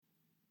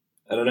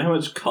I don't know how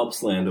much cop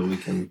slander we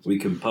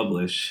can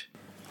publish.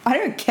 I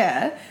don't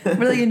care.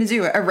 What are they going to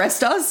do?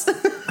 Arrest us?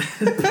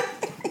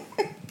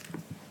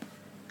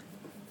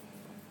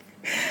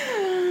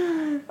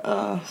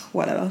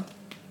 Whatever.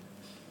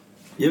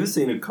 You ever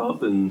seen a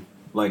cop and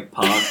like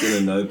parked in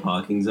a no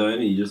parking zone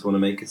and you just want to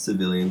make a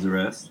civilian's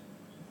arrest?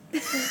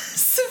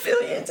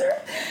 Civilians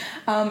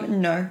are...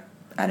 No,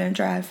 I don't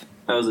drive.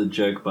 That was a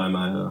joke by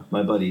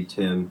my buddy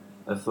Tim.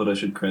 I thought I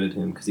should credit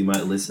him because he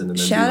might listen and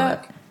then Shout be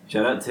out. like,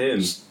 shout out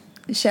Tim.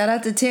 Shout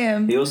out to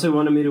Tim. He also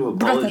wanted me to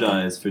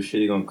apologize for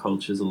shitting on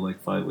Cold Chisel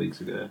like 5 weeks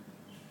ago.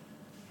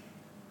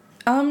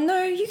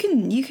 No, you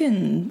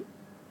can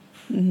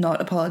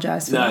not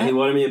apologize for that. No, he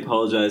wanted me to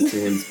apologize to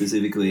him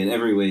specifically, and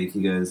every week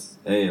he goes,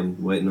 hey,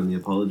 I'm waiting on the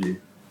apology.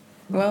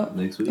 Well,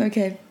 next week.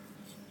 Okay.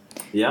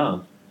 Yeah.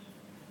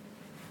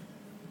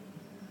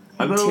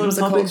 I've got a lot of Tim's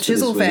a Cold topics for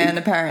Chisel this fan,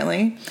 week.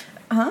 apparently.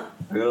 Huh?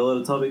 I got a lot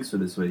of topics for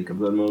this week. I've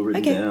got them all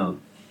written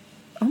down.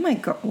 Oh my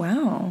god,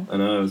 wow. I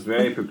know, I was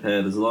very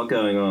prepared. There's a lot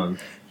going on.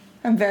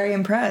 I'm very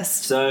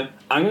impressed. So,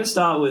 I'm going to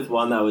start with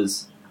one that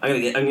was...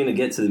 I'm going to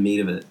get to the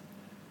meat of it.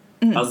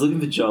 I was looking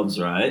for jobs,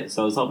 right?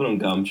 So I was hopping on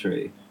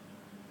Gumtree.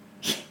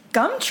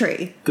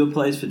 Gumtree? Good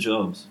place for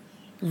jobs.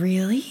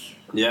 Really?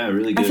 Yeah,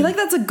 really good. I feel like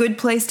that's a good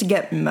place to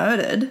get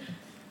murdered.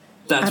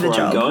 That's where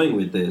I'm going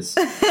with this.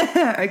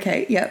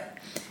 Okay, yep.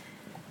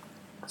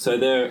 So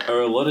there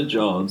are a lot of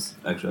jobs...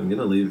 Actually, I'm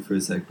going to leave it for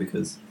a sec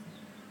because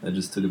I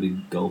just took a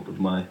big gulp of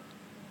my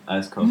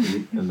iced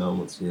coffee and no one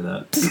wants to hear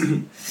that.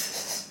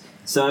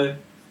 So,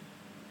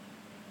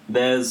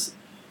 there's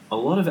a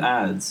lot of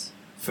ads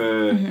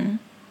for,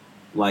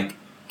 like,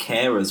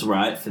 carers,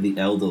 right, for the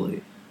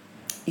elderly.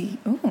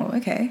 Oh,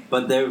 okay.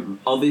 But they're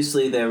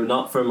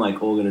not from,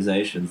 like,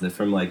 organizations. They're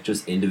from, like,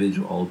 just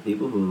individual old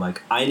people who are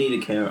like, I need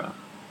a carer.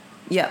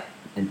 Yep.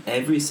 And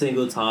every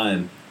single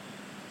time,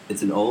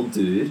 it's an old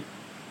dude.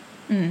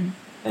 And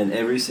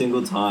every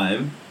single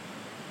time,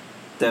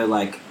 they're,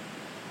 like,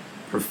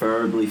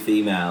 preferably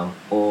female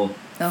or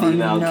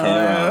female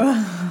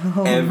carer.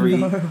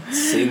 Every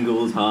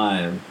single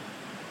time.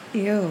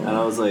 Ew. And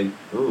I was like,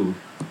 ooh.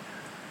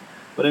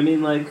 But I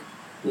mean, like,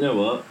 you know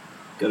what?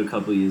 Got a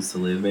couple of years to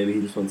live. Maybe he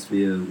just wants to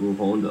be a little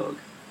horn dog.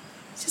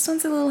 He just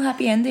wants a little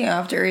happy ending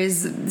after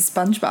his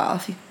sponge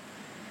bath. You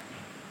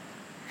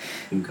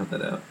can cut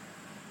that out.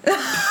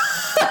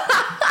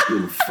 You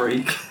little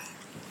freak.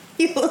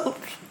 You little...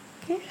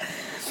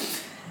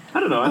 I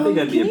don't know. I think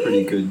I'd be a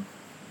pretty good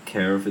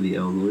carer for the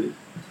elderly.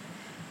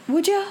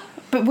 Would you?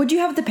 But would you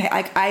have the pay?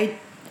 Like, I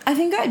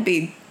think I'd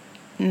be...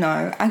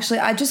 No, actually,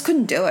 I just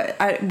couldn't do it.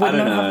 I would not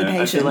have the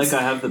patience. I feel like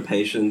I have the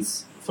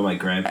patience for my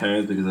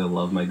grandparents because I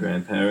love my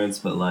grandparents,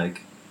 but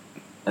like,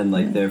 and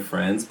like they're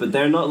friends, but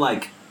they're not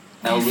like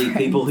elderly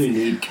people who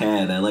need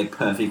care. They're like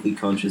perfectly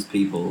conscious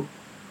people.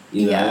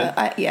 You know?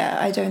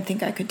 I don't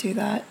think I could do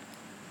that.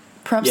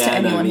 Props to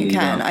anyone who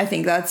can. I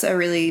think that's a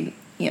really,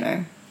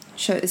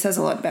 it says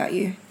a lot about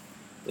you.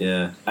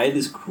 Yeah. I had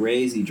this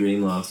crazy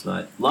dream last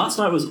night. Last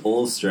night was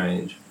all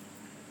strange.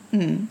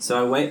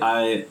 So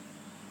I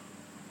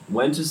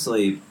went to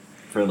sleep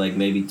for like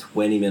maybe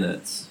 20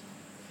 minutes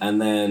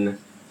and then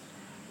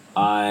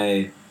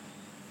I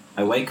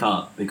wake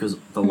up because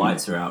the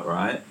lights are out,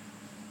 right?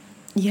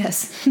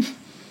 Yes.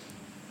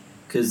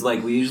 Because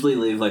like we usually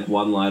leave like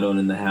one light on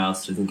in the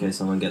house just in case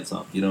someone gets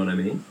up, you know what I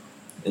mean?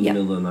 In the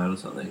middle of the night or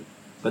something.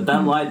 But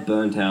that light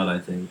burnt out, I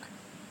think.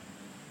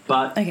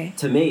 But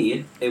to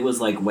me, it was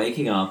like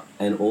waking up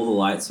and all the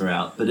lights are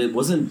out, but it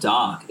wasn't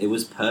dark. It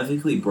was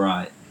perfectly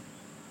bright.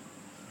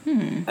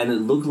 And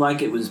it looked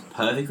like it was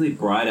perfectly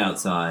bright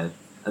outside.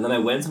 And then I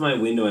went to my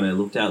window and I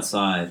looked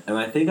outside. And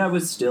I think I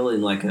was still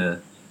in like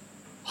a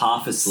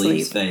half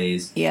asleep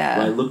phase. Yeah.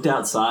 Where I looked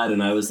outside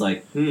and I was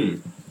like,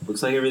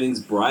 looks like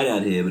everything's bright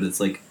out here, but it's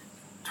like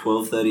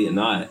 12:30 at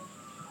night.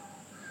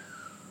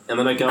 And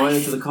then I go out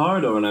into the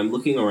corridor and I'm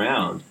looking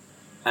around.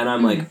 And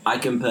I'm like, I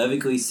can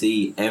perfectly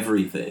see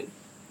everything.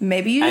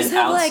 Maybe you just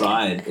have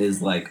outside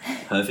is like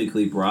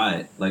perfectly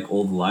bright. Like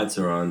all the lights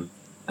are on.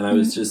 And I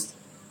was just...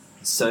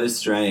 so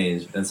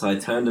strange. And so I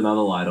turned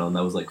another light on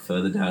that was like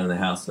further down in the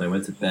house and I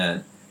went to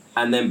bed.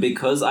 And then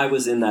because I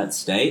was in that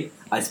state,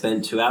 I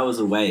spent 2 hours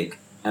awake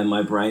and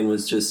my brain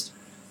was just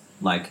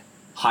like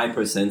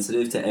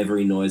hypersensitive to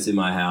every noise in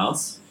my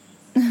house.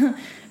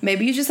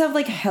 Maybe you just have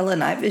like hella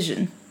night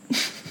vision.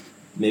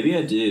 Maybe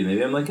I do.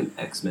 Maybe I'm like an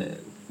X-Man.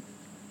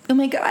 Oh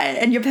my god,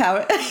 and your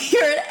power,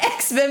 you're an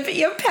X-Men, but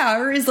your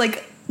power is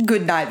like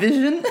good night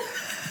vision.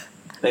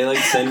 They like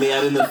send me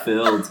out in the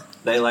field.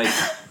 They like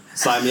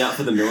sign me up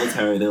for the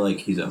military. They're like,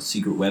 he's our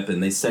secret weapon.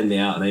 They send me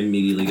out and I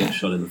immediately get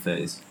shot in the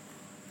face.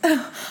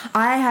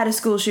 I had a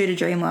school shooter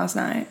dream last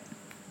night.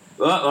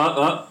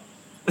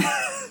 It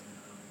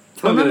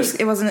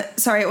wasn't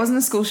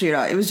a school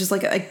shooter. It was just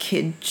like a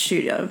kid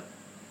shooter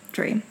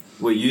dream.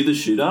 Were you the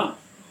shooter?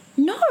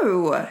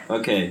 No.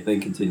 Okay,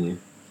 then continue.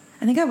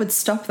 I think I would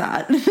stop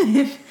that. Like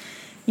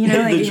in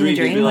the dream,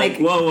 you'd be like,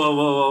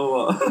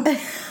 whoa.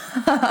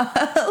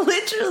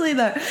 Literally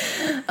though.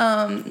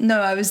 No,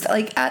 I was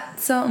like at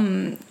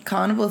some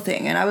carnival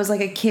thing and I was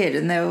like a kid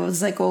and there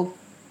was like all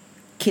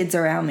kids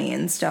around me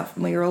and stuff,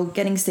 and we were all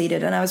getting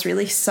seated, and I was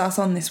really sus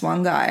on this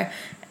one guy,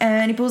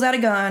 and he pulls out a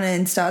gun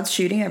and starts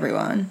shooting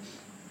everyone.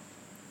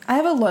 I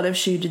have a lot of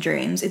shooter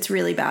dreams. It's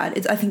really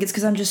bad. I think it's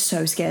because I'm just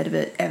so scared of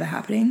it ever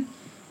happening.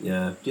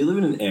 Yeah. Do you live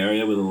in an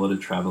area with a lot of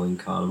travelling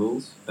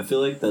carnivals? I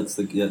feel like that's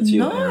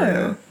your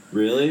area.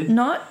 Really?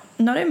 Not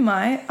in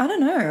my... I don't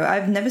know.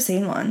 I've never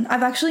seen one.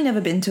 I've actually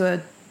never been to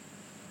a...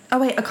 Oh,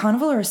 wait, a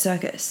carnival or a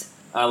circus?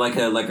 Like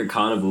a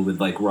carnival with,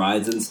 like,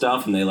 rides and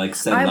stuff, and they, like,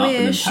 set it up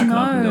and then pack it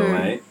up and go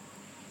away.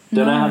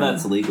 Don't know how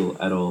that's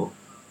legal at all.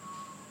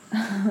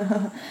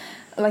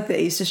 Like the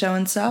Easter show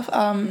and stuff.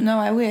 No,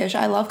 I wish.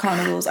 I love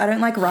carnivals. I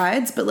don't like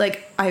rides, but,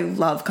 like, I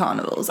love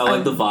carnivals. I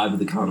like the vibe of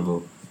the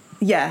carnival.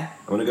 Yeah.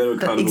 I want to go to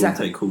a carnival and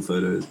take cool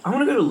photos. I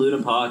want to go to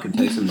Luna Park and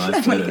take some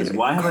nice photos.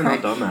 Why have I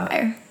not done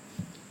that?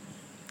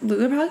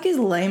 Luna Park is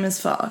lame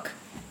as fuck.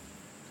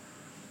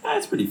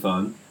 That's pretty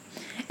fun.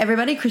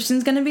 Everybody,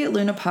 Christian's going to be at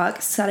Luna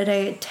Park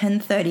Saturday at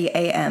 10:30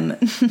 a.m.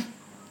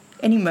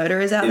 Any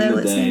motorists out there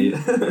listening?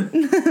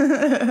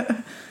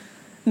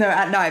 No,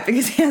 at night,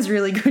 because he has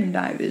really good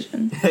night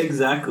vision.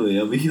 Exactly.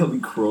 I'll be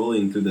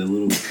crawling through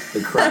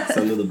the cracks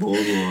under the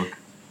boardwalk.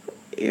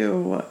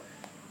 Ew.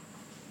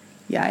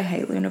 Yeah, I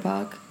hate Luna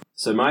Park.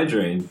 So my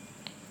dream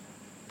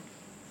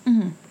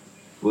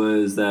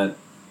was that,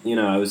 you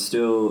know,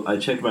 I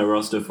checked my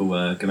roster for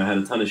work and I had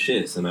a ton of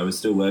shifts and I was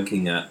still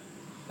working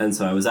and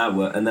so I was at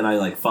work and then I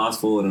like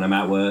fast forward and I'm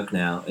at work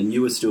now and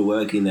you were still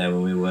working there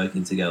when we were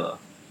working together.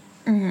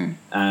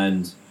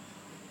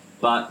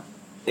 But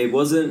it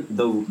wasn't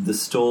the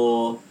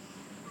store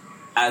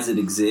as it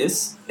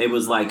exists. It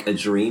was like a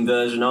dream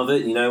version of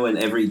it, you know, when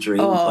every dream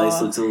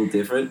place looks a little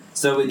different.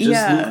 So it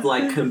just looked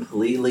like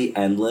completely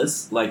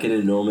endless, like an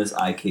enormous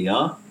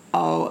IKEA.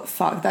 Oh,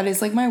 fuck. That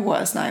is like my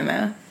worst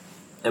nightmare.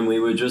 And we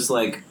were just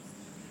like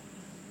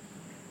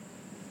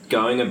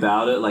going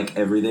about it like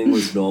everything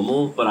was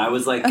normal, but I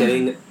was like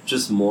getting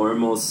just more and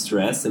more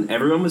stressed and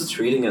everyone was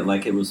treating it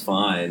like it was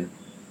fine.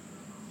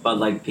 But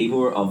like people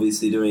were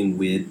obviously doing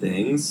weird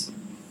things.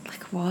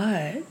 Like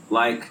what?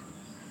 Like...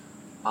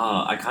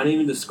 I can't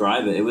even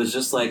describe it. It was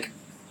just like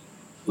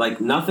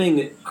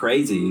nothing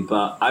crazy,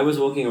 but I was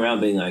walking around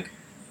being like,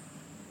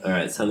 all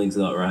right, something's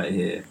not right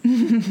here.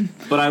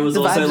 But I was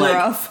also like,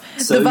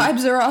 the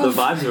vibes are off.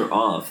 The vibes are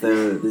off.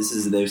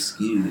 They're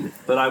skewed.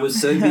 But I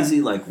was so busy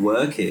like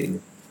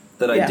working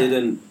that I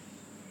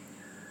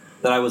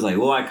was like,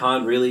 well, I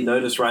can't really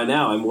notice right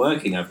now. I'm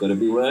working. I've got to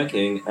be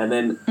working. And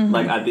then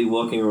like I'd be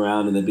walking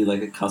around and there'd be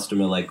like a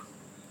customer like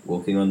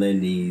walking on their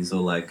knees or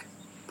like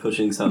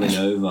pushing something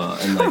over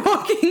and like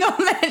walking on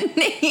their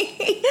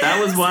knees. That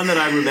was one that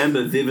I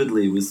remember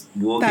vividly, was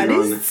walking on their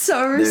knees. That is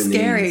so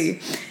scary.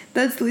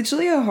 That's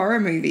literally a horror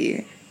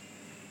movie.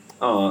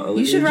 Oh, Olivia,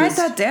 you should write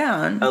that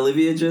down.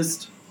 Olivia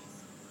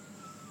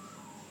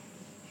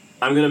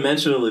I'm going to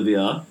mention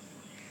Olivia.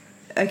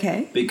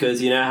 Okay.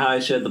 Because you know how I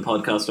shared the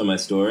podcast on my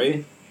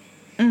story?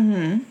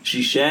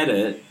 She shared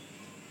it.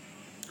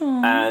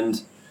 Aww.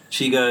 And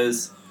she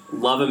goes,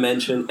 love a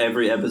mention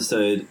every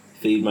episode,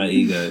 feed my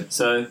ego.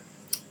 So...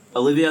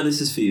 Olivia,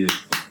 this is for you.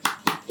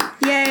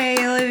 Yay,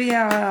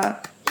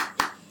 Olivia.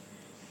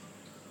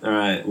 All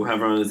right, we'll have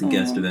her on as a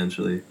guest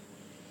eventually.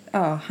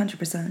 Oh,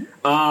 100%.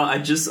 I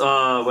just,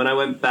 when I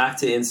went back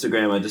to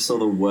Instagram, I just saw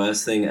the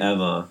worst thing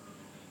ever.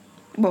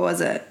 What was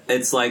it?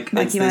 It's like,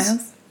 Mickey it's Mouse?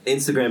 this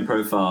Instagram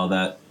profile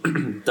that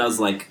does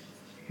like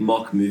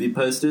mock movie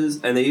posters,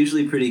 and they're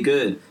usually pretty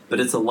good, but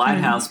it's a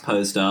Lighthouse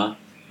poster,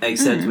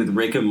 except with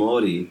Rick and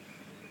Morty.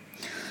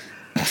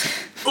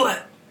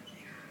 What?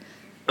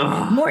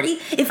 Morty,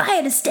 if I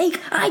had a steak,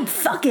 I'd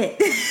fuck it.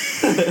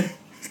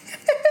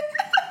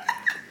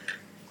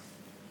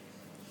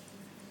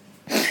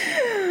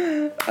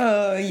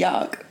 Oh,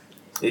 yuck.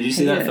 Did you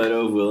see that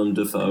photo of Willem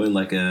Dafoe in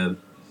like a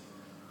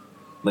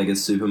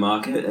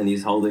supermarket and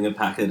he's holding a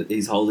packet,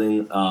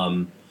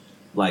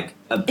 like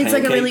a pancake? It's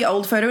like a really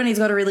old photo and he's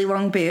got a really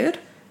long beard.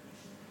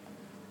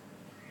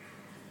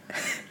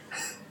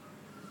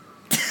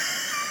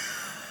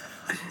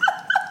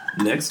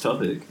 Next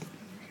topic.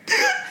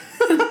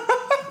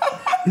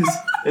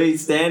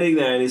 He's standing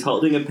there and he's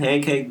holding a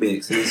pancake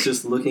mix and he's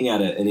just looking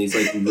at it and he's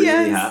like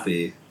really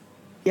happy.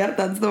 Yep,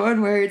 that's the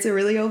one where it's a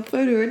really old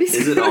photo. And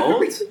Is it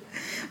old?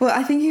 Well,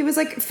 I think he was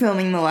like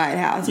filming the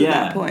lighthouse at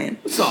that point.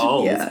 It's not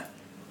old. Yeah.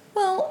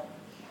 Well,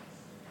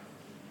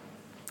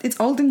 it's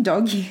old in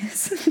dog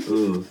years.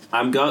 Ooh,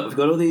 I've got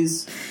all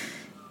these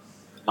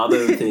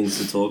other things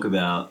to talk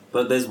about,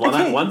 but there's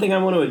one thing I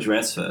want to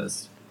address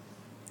first.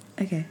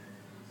 Okay.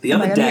 The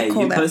other day,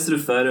 you posted a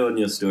photo on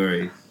your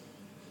story.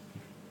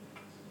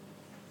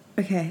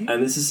 Okay.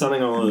 And this is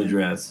something I want to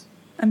address.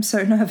 I'm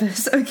so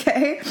nervous.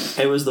 Okay.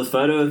 It was the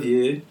photo of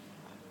you,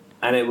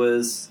 and it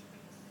was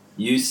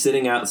you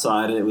sitting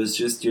outside, and it was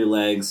just your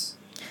legs.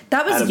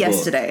 That was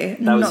yesterday,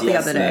 not the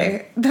other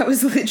day. That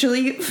was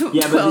literally 12 hours ago.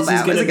 Yeah, but this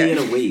is going to be in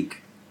a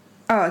week.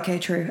 Oh, okay,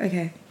 true.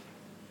 Okay.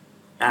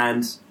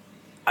 And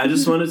I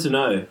just wanted to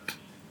know,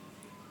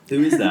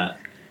 who is that?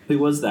 Who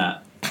was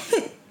that?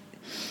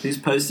 Who's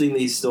posting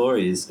these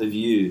stories of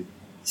you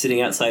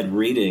sitting outside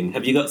reading.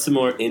 Have you got some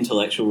more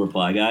intellectual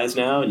reply guys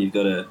now, and you've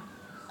got to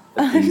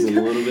appease them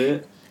a little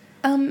bit?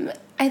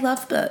 I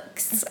love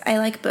books. I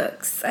like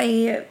books.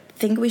 I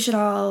think we should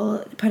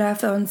all put our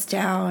phones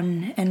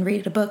down and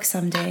read a book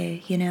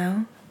someday, you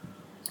know?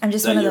 I'm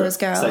just one of those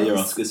girls. Is that your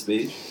Oscar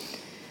speech?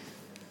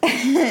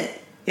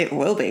 It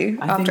will be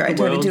after I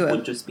turn into it. The world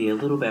would just be a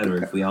little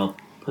better if we all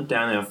put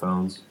down our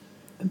phones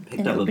and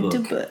picked up a book.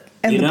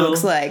 And the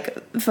book's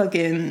like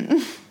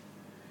fucking...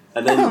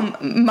 And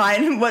then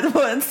mine.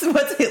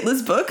 What's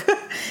Hitler's book?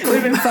 It would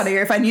have been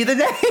funnier if I knew the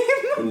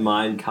name.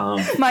 Mein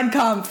Kampf. Mein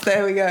Kampf.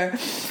 There we go.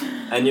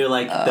 And you're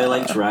like, they're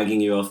like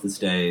dragging you off the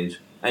stage,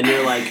 and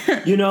you're like,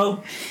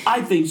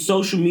 I think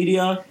social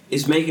media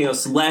is making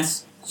us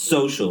less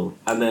social.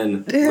 And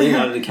then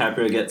Leonardo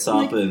DiCaprio gets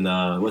up and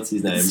what's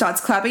his name?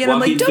 Starts clapping, and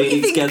Joaquin I'm like,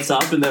 Phoenix gets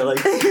up, and they're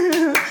like,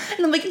 and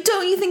I'm like,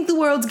 don't you think the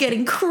world's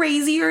getting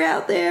crazier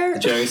out there?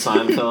 Jerry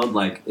Seinfeld,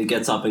 like, it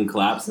gets up and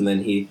claps, and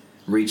then he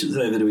reaches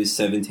over to his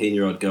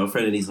 17-year-old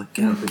girlfriend, and he's like,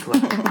 get up and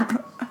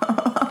clap.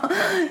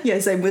 Yeah,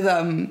 same with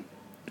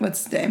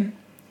what's his name?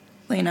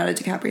 Leonardo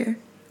DiCaprio.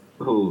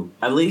 Ooh,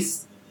 at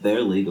least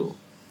they're legal.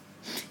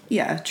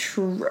 Yeah,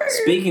 true.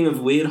 Speaking of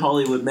weird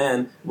Hollywood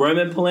men,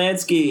 Roman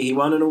Polanski, he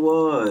won an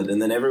award,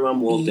 and then everyone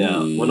walked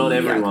out. Well, not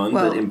everyone,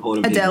 but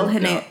important people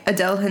walked out.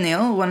 Adele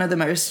Hanil, one of the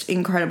most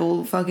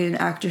incredible fucking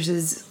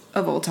actresses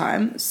of all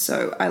time,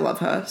 so I love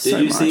her so much.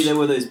 Did you see there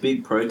were those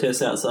big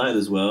protests outside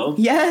as well?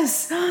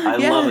 Yes! I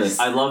love it.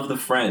 I love the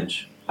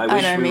French. I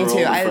wish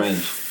we were all French.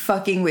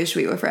 Fucking wish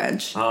we were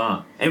French.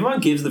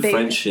 Everyone gives the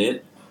French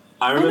shit.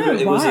 I remember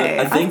it was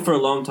a thing for a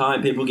long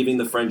time, people giving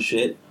the French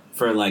shit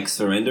for, like,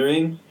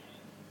 surrendering.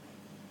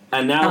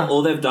 And now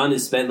all they've done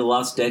is spent the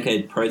last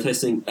decade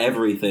protesting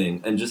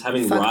everything and just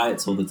having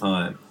riots all the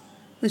time.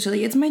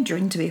 Literally, it's my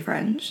dream to be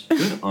French.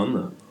 Good on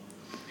them.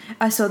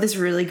 I saw this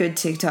really good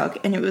TikTok,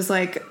 and it was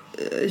like,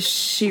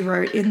 she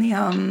wrote in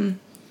the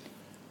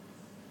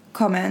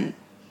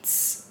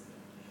comments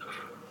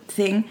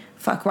thing.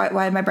 Fuck,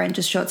 why my brain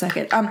just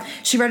short-circuit?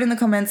 She wrote in the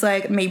comments,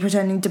 like, me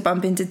pretending to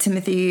bump into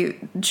Timothée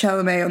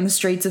Chalamet on the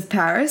streets of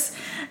Paris.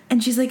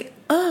 And she's like,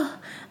 oh,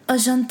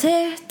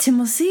 enchanté,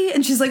 Timothée.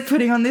 And she's, like,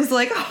 putting on this,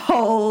 like,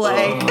 whole,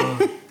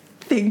 like,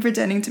 thing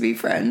pretending to be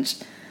French.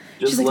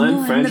 Just she's like,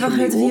 learn French I've never from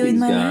heard the of you in orbeez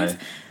my guy.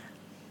 life.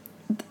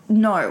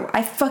 No,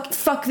 I fuck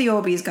the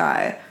orbeez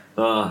guy.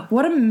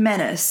 What a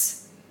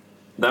menace.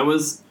 That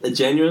was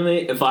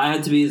genuinely, if I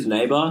had to be his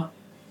neighbor,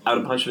 I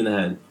would punch him in the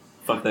head.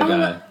 Fuck that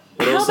guy.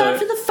 But how also, bad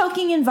for the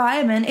fucking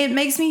environment? It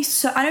makes me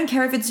so... I don't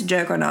care if it's a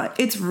joke or not.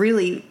 It's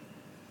really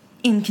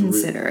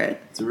inconsiderate.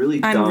 It's a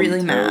really dumb, I'm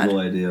really terrible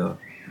mad. idea.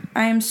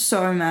 I am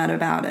so mad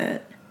about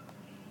it.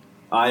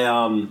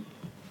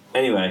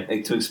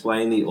 Anyway, to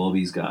explain the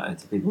orbeez guy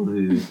to people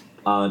who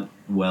aren't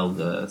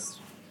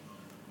well-versed.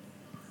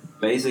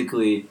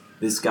 Basically,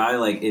 this guy,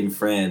 like, in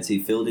France, he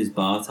filled his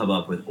bathtub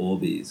up with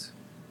orbeez.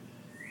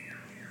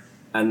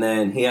 And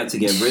then he had to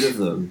get rid of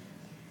them.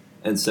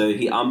 And so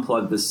he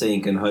unplugged the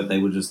sink and hoped they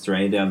would just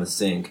drain down the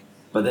sink.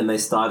 But then they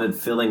started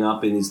filling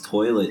up in his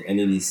toilet and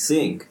in his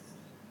sink.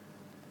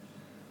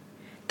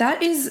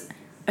 That is...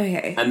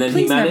 Okay. And then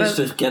he managed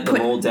to get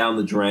them all down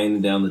the drain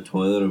and down the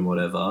toilet and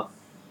whatever.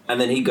 And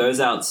then he goes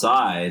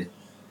outside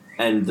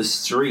and the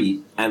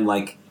street and,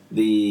 like,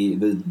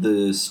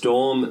 the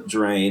storm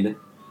drain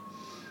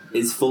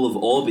is full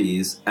of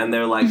orbeez, and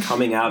they're, like,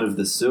 coming out of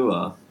the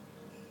sewer.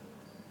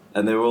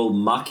 And they're all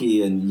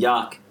mucky and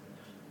yuck.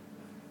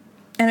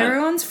 And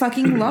everyone's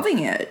fucking loving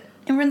it.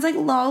 Everyone's like,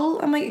 lol.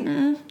 I'm like,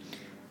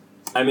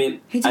 I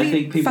mean, I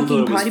think people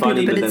thought it was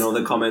funny, but then all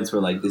the comments were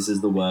like, this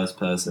is the worst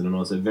person, and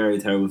also very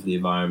terrible for the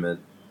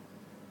environment.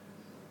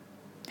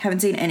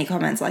 Haven't seen any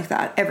comments like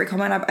that. Every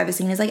comment I've ever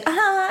seen is like,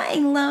 I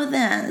love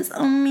this.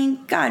 Oh my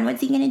god,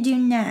 what's he gonna do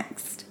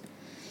next?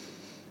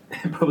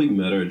 Probably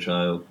murder a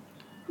child.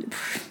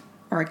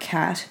 Or a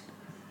cat.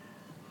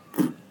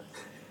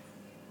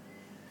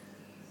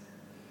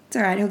 It's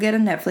alright, he'll get a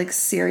Netflix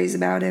series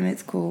about him.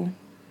 It's cool.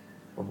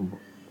 Oh,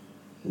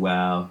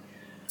 wow.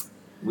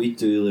 We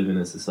do live in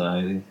a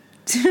society.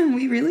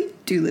 We really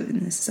do live in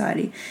a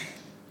society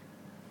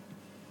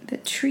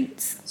that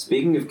treats.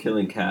 Speaking of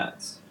killing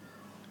cats.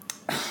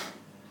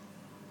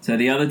 So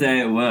the other day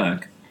at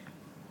work,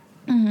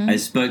 I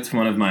spoke to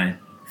one of my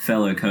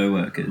fellow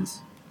co-workers.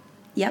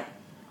 Yep.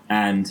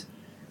 And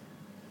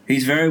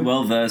he's very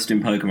well versed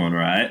in Pokemon,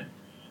 right?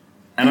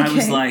 And I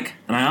was like,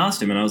 and I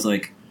asked him, and I was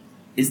like,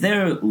 is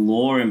there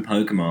lore in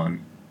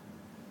Pokemon?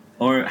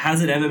 Or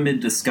has it ever been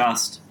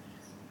discussed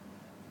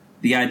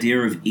the idea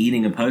of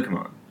eating a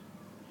Pokemon?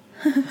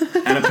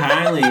 And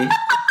apparently,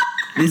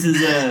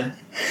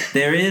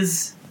 there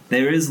is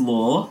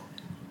lore.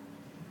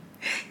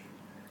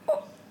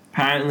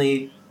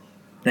 Apparently,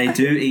 they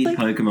do eat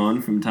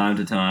Pokemon from time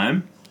to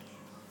time.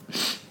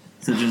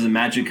 Such as a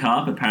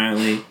Magikarp,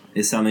 apparently,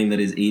 is something that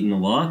is eaten a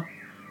lot.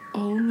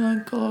 Oh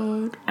my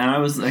god. And I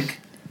was like,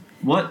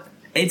 what?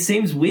 It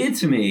seems weird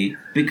to me,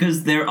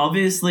 because they're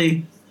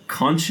obviously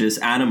conscious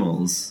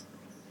animals.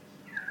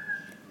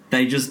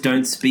 They just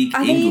don't speak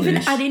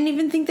English. I didn't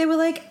even think they were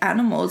like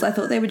animals. I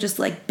thought they were just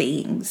like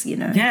beings, you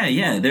know?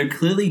 Yeah, they're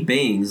clearly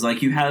beings.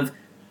 Like, you have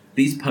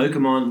these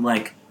Pokemon,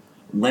 like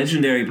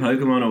legendary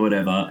Pokemon or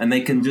whatever, and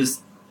they can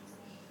just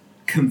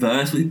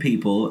converse with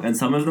people, and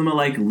some of them are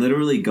like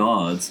literally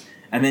gods.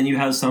 And then you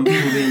have some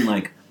people being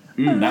like,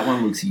 that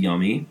one looks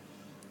yummy.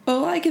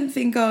 All I can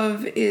think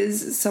of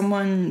is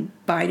someone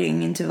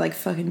biting into like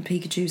fucking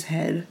Pikachu's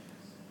head.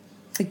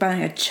 Like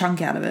biting a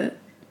chunk out of it.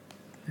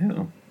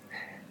 Ew.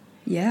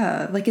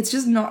 Yeah, like it's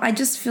just not. I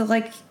just feel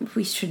like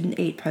we shouldn't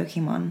eat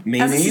Pokemon.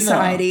 Me As neither. a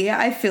society,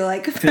 I feel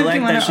like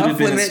Pokemon they are should have off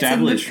been limits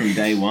established from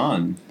day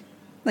one.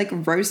 Like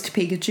roast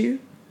Pikachu.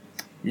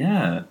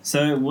 Yeah.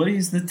 So, what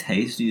is the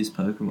tastiest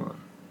Pokemon?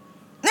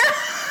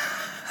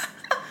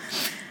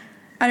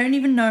 I don't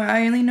even know.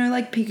 I only know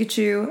like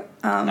Pikachu.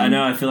 I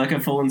know. I feel like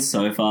I've fallen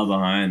so far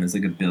behind. There's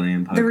like a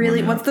billion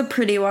Pokemon. What's the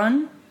pretty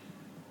one?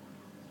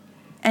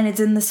 And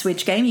it's in the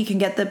Switch game. You can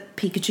get the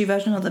Pikachu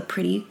version or the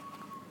pretty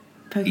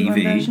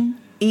Pokemon version.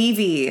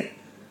 Eevee.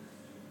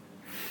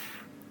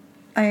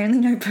 I only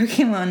know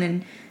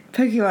Pokemon,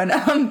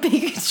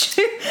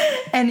 Pikachu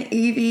and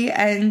Eevee,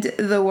 and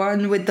the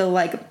one with the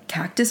like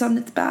cactus on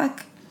its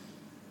back.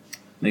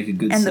 Make a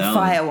good and salad. The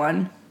fire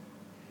one.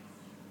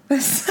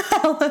 The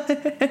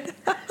salad.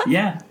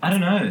 Yeah, I don't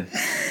know.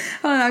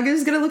 I don't know. I'm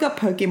just gonna look up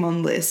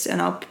Pokemon list,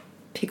 and I'll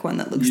pick one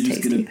that looks tasty. You're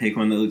just gonna pick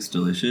one that looks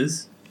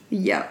delicious?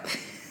 Yep.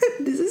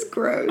 This is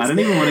gross. I don't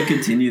even want to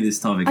continue this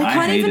topic. I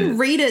can't hate even it.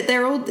 read it.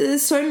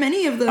 There's so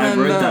many of them. I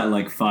wrote that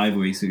like 5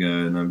 weeks ago,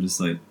 and I'm just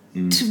like,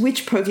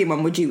 Which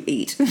Pokemon would you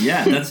eat?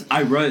 Yeah,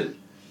 I wrote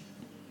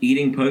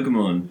eating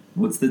Pokemon.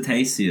 What's the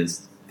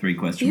tastiest? 3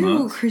 question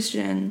marks. Ew,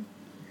 Christian.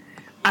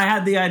 I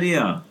had the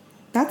idea.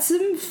 That's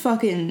some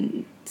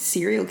fucking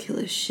serial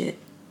killer shit.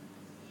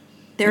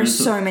 There are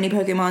so many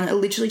Pokemon.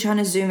 I'm literally trying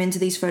to zoom into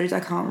these photos.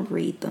 I can't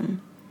read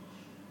them.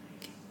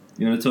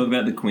 You want to talk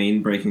about the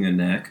Queen breaking her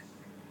neck?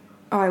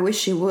 Oh, I wish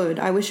she would.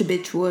 I wish a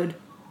bitch would.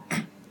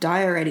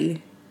 Die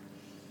already.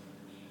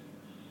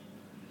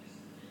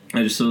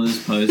 I just saw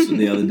this post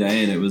the other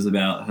day, and it was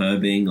about her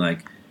being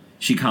like,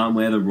 she can't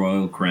wear the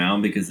royal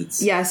crown because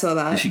it's... Yeah, I saw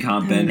that. She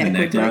can't bend her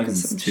neck down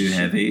because it's too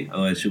heavy.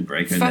 Otherwise she'll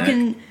break her neck.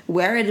 Fucking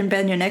wear it and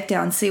bend your neck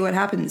down. See what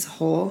happens,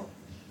 whore.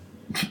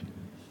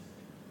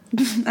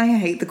 I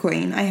hate the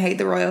Queen. I hate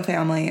the royal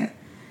family.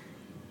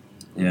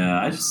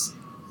 Yeah,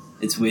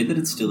 it's weird that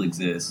it still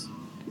exists.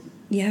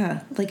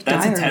 Yeah, like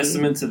that's diary. a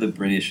testament to the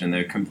British and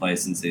their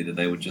complacency that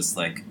they would just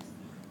like,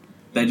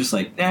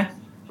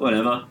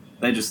 whatever.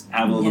 They just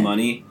have all the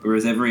money,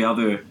 whereas every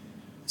other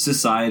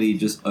society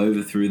just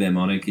overthrew their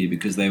monarchy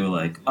because they were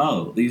like,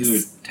 oh, these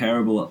are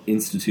terrible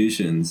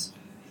institutions.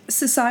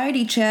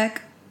 Society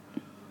check.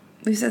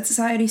 We've said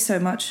society so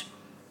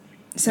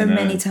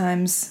many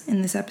times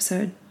in this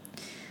episode.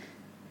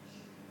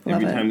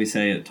 Every time we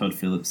say it, Todd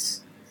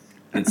Phillips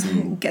gets a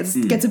little... gets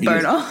a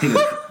boner.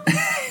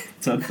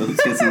 Todd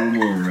Phillips gets a little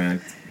more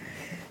erect.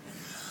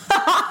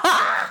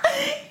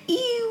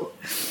 Ew.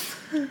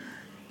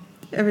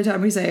 Every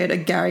time we say it, a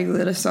Gary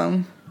Glitter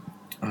song.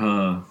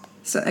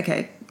 So,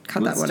 okay,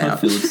 cut that one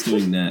out. What's Todd Phillips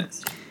doing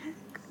next?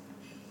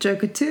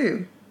 Joker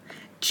 2.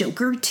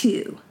 Joker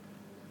 2.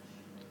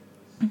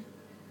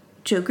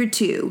 Joker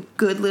 2.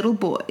 Good Little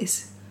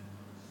Boys.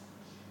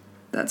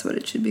 That's what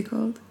it should be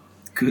called.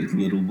 Good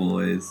Little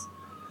Boys.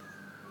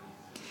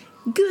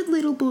 Good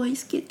little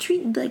boys get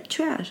treated like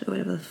trash, or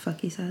whatever the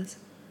fuck he says.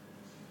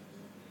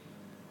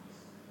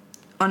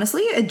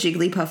 Honestly, a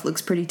Jigglypuff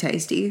looks pretty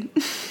tasty.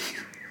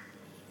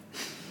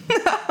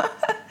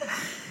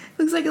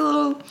 Looks like a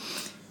little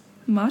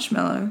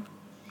marshmallow.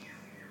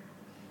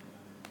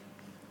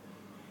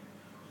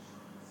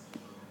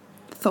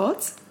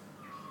 Thoughts?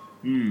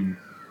 I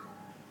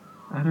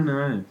don't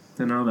know.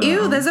 Don't know about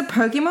Ew, there's a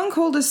Pokemon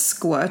called a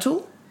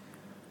Squirtle.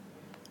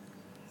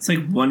 It's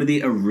like one of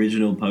the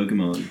original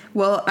Pokemon.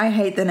 Well, I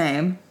hate the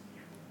name.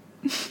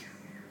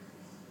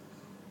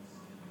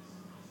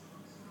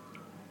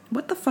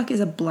 What the fuck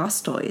is a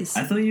Blastoise?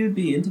 I thought you would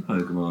be into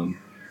Pokemon.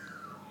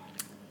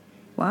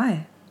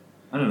 Why?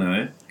 I don't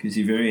know. Because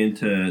you're very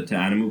into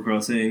Animal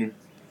Crossing.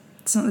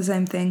 It's not the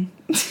same thing.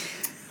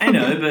 I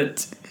know,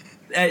 but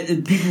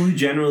people who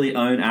generally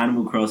own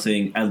Animal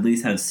Crossing at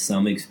least have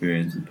some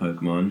experience with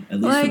Pokemon.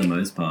 At least for the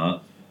most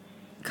part.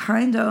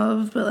 Kind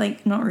of, but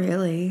like not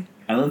really.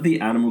 I love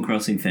the Animal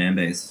Crossing fan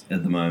base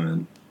at the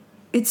moment.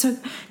 It's so...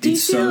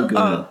 It's so good.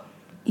 Oh,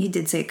 you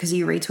did say it because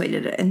you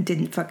retweeted it and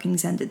didn't fucking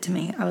send it to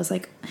me. I was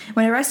like,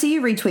 whenever I see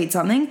you retweet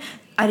something,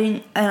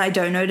 I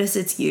don't notice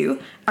it's you.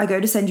 I go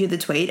to send you the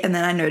tweet and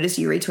then I notice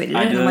you retweeted it.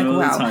 And I'm like,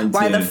 wow,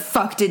 why the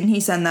fuck didn't he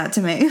send that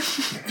to me?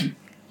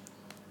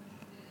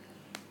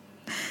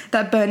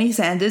 That Bernie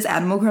Sanders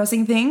Animal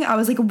Crossing thing, I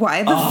was like,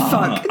 why the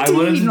fuck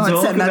did he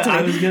not send that to me?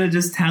 I was going to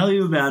just tell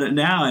you about it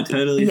now. I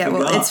totally forgot. Yeah,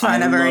 well, it's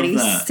fine. I've already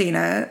seen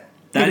it.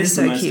 That is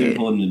so the most cute.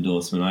 important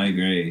endorsement. I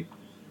agree.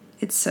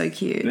 It's so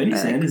cute. Bernie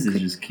Sanders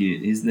is just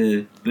cute.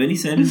 Bernie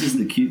Sanders is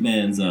the cute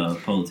man's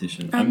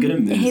politician. I'm going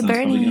to move. Hey, so I'm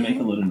probably Bernie. going to make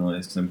a lot of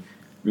noise because I'm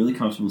really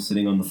comfortable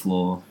sitting on the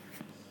floor.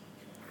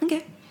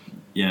 Okay.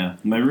 Yeah,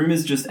 my room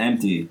is just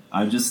empty.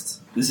 This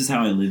is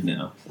how I live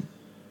now.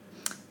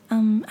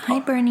 Hi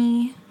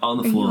Bernie. On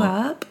the floor. Are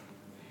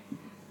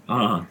you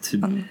up?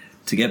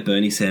 To get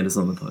Bernie Sanders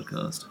on the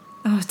podcast.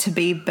 Oh, to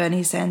be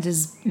Bernie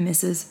Sanders'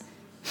 missus.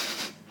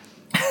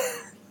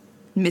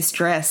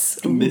 Mistress.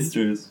 Ooh.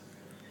 Mistress.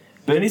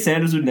 Bernie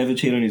Sanders would never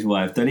cheat on his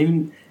wife. Don't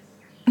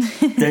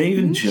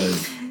even joke.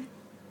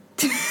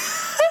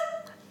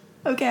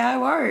 Okay, I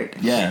won't.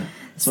 Yeah.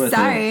 That's what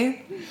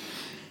Sorry.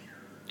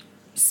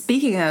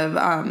 Speaking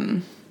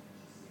of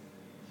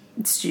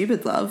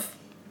stupid love.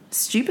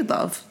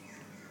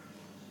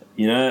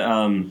 You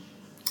know,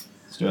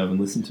 still haven't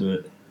listened to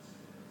it.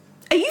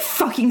 Are you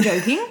fucking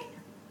joking?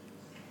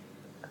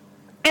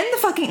 End the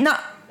fucking no.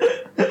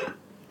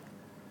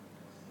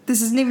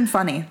 This isn't even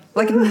funny.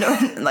 Like no,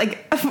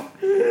 like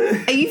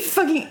are you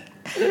fucking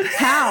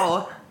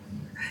how?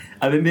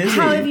 I've been busy.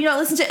 How have you not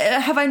listened to?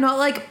 Have I not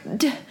like?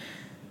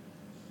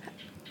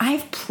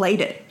 I've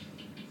played it.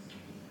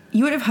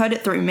 You would have heard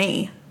it through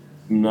me.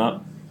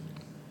 No.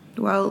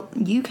 Well,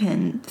 you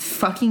can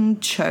fucking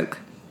choke.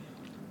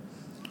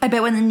 I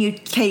bet when the new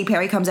Katy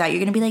Perry comes out, you're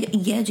gonna be like,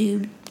 yeah,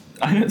 dude.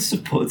 I don't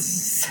support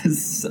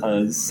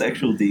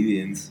sexual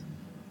deviance.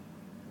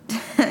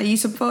 You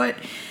support,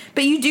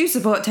 but you do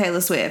support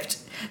Taylor Swift.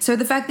 So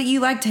the fact that you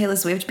like Taylor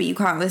Swift but you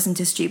can't listen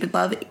to Stupid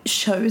Love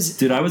shows.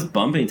 Dude, I was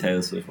bumping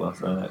Taylor Swift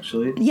last night,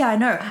 actually. Yeah, I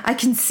know. I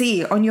can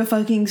see on your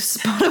fucking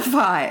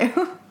Spotify.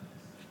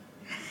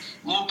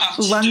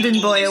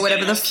 London Boy or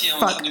whatever the fuck.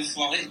 What the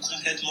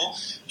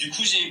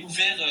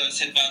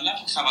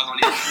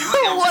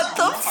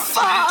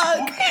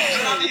fuck?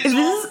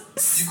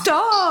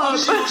 Stop.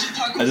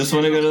 I just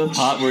want to go to the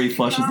part where he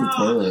flushes the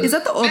toilet. Is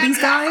that the Orbeez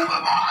guy?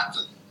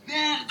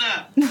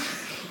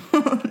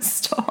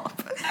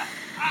 Stop.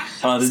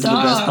 Oh, this is the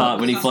best part,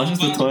 when he flushes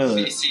the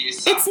toilet.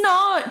 It's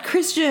not,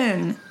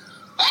 Christian.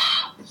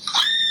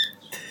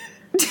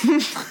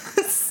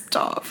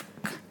 Stop.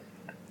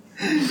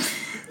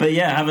 But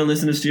yeah, haven't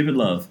listened to Stupid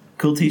Love.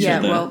 Cool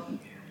t-shirt, though. Well,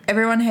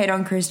 everyone hate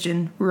on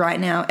Christian right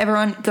now.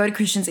 Everyone go to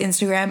Christian's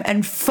Instagram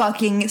and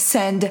fucking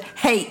send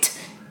hate.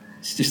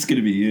 It's just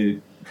gonna be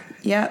you.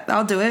 Yeah,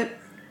 I'll do it.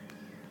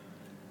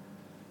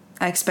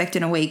 I expect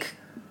in a week.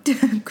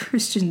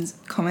 Christian's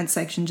comment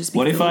section just be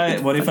What if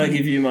I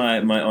give you my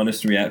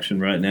honest reaction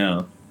right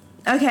now?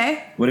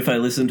 Okay. What if I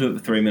listen to it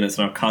for 3 minutes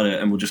and I'll cut it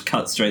and we'll just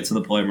cut straight to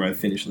the point where I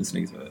finish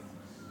listening to it?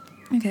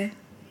 Okay.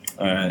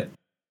 Alright.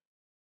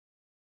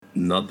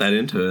 Not that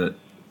into it.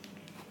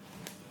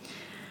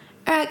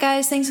 Alright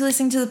guys, thanks for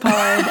listening to the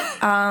pod.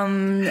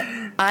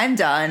 I'm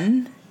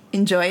done.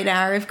 Enjoy an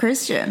hour of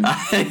Christian.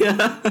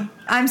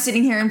 I'm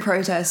sitting here in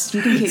protest.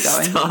 You can keep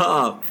going.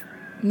 Stop.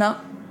 No.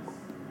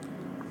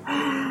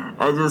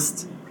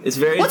 It's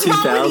very What's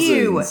 2000s. wrong with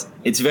you?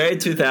 It's very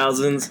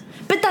 2000s.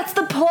 But that's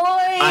the point.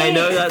 I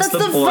know that's the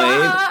point.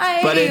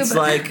 Vibe. But it's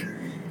like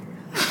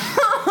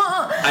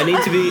I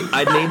need to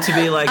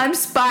be like I'm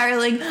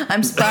spiraling.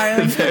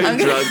 very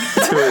drunk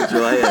to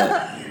enjoy it.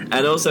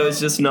 And also it's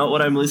just not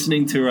what I'm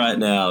listening to right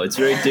now. It's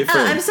very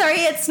different. I'm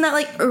sorry, it's not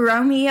like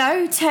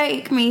Romeo,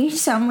 take me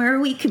somewhere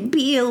we could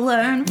be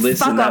alone.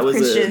 Listen, Fuck off,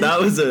 Christian. That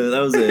was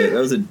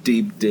a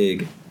deep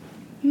dig.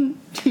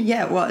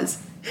 Yeah, it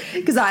was.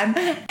 Because I'm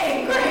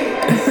angry.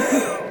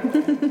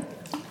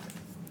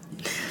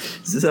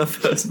 Is this our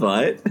first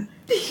fight?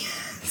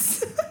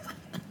 Yes.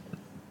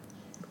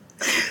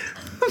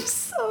 I'm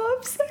so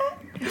upset.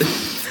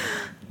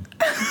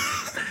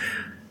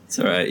 It's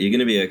alright, you're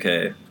gonna be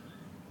okay.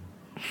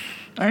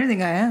 I don't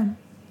think I am.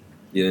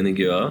 You don't think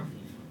you are?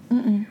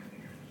 Mm-mm.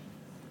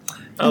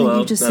 Oh well.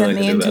 You just sent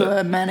me into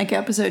a manic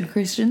episode,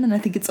 Christian, and I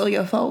think it's all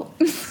your fault.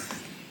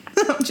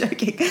 I'm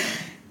joking.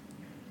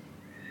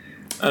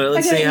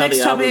 Let's see how next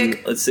the topic.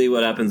 album. Let's see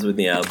what happens when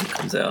the album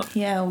comes out.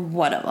 Yeah,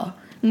 whatever.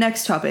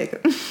 Next topic.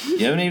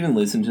 You haven't even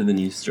listened to the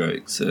new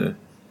Strokes, so.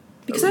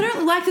 Because I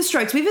don't like the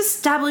Strokes. We've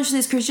established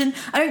this, Christian.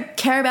 I don't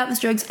care about the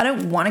Strokes. I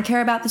don't want to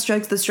care about the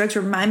Strokes. The Strokes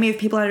remind me of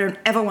people I don't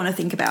ever want to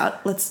think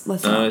about. Let's.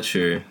 Oh,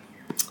 true.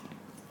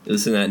 You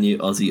listen to that new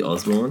Ozzy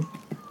Osbourne?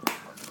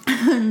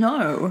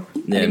 No.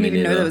 Yeah, I didn't me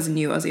even know neither. there was a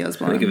new Ozzy I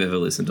Osbourne. don't think I've ever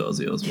listened to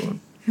Ozzy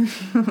Osbourne.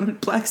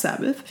 Black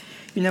Sabbath.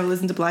 You never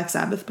listened to Black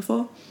Sabbath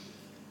before?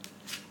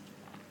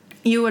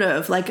 You would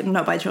have, like,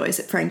 not by choice,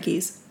 at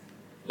Frankie's.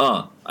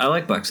 Oh, I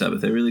like Black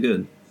Sabbath. They're really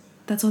good.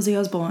 That's Ozzy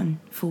Osbourne,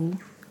 fool.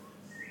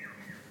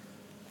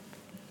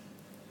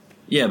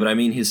 Yeah, but I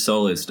mean his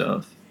solo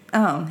stuff.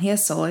 Oh, he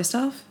has solo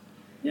stuff?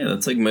 Yeah,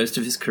 that's like most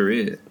of his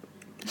career.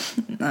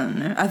 I don't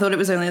know. I thought it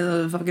was only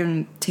the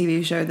fucking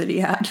TV show that he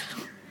had.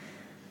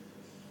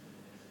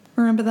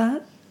 Remember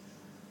that?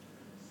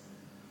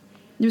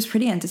 It was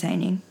pretty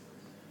entertaining.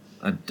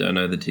 I don't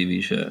know the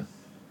TV show.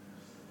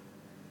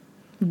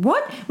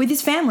 What? With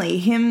his family.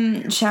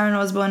 Him, Sharon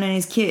Osbourne, and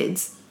his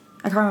kids.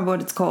 I can't remember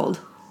what it's called.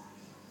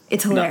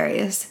 It's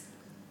hilarious.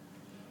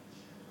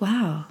 No.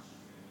 Wow.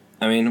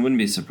 I mean, I wouldn't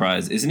be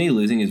surprised. Isn't he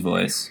losing his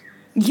voice?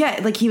 Yeah,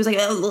 like he was like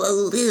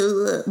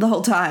the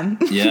whole time.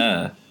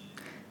 Yeah.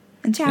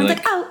 And Sharon's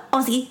like, oh,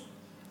 Ozzy,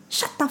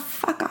 shut the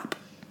fuck up.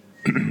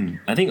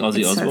 I think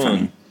Ozzy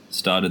Osbourne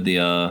started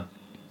the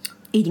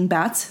Eating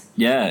bats?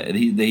 Yeah,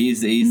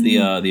 he's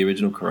the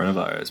original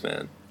coronavirus,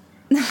 man.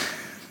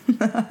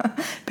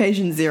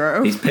 Patient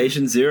zero. He's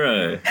patient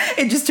zero.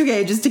 It just took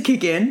ages to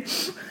kick in.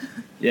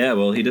 Yeah,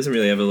 well, he doesn't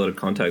really have a lot of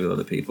contact with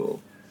other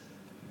people.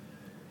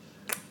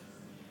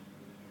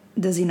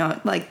 Does he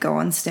not, like, go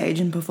on stage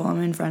and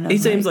perform in front of... He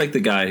seems like the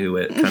guy who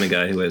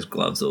wears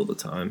gloves all the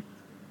time.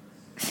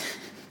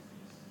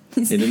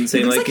 He didn't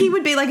seem like he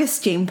would be like a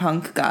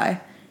steampunk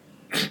guy.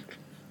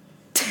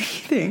 Do you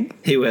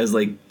think? He wears,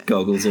 like,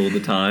 goggles all the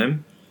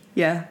time.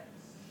 Yeah.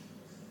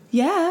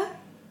 Yeah.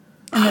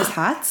 And those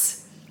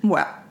hats.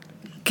 Wow.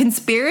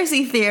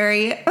 Conspiracy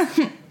theory.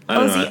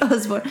 Ozzy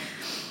Osbourne.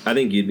 I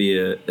think you'd be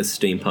a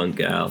steampunk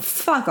gal.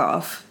 Fuck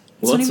off.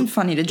 It's not even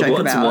funny to joke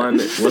about.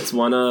 What's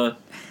one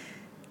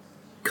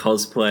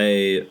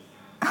cosplay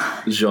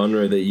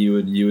genre that you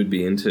would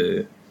be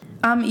into?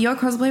 Your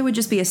cosplay would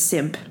just be a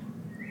simp.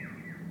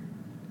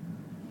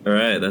 All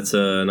right, that's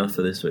enough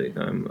for this week.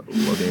 I'm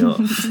logging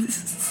off.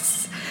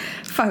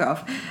 Fuck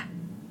off.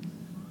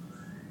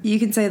 You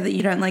can say that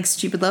you don't like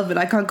stupid love, but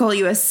I can't call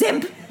you a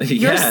simp.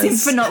 You're a simp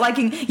for not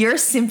liking. You're a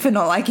simp for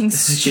not liking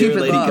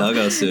stupid love. You're a Lady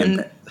Gaga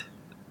simp.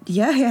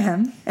 Yeah, I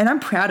am, and I'm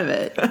proud of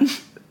it.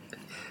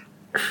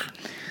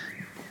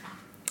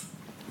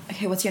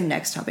 Okay, what's your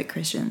next topic,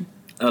 Christian?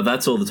 Oh,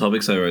 that's all the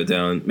topics I wrote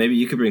down. Maybe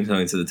you could bring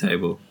something to the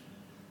table.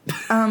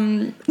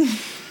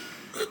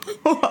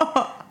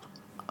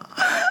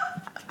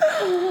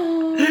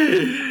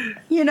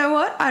 You know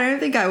what? I don't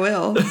think I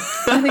will.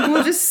 I think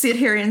we'll just sit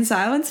here in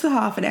silence for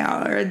half an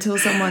hour until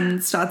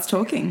someone starts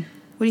talking.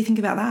 What do you think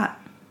about that?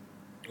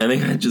 I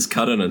think I just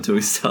cut it until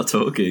we start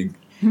talking.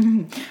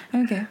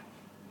 Okay.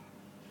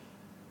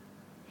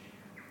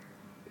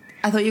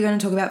 I thought you were going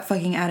to talk about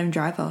fucking Adam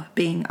Driver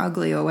being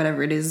ugly or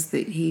whatever it is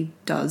that he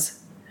does.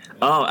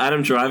 Oh,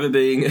 Adam Driver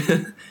being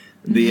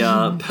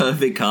the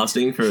perfect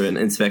casting for an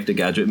Inspector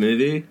Gadget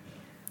movie.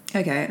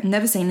 Okay,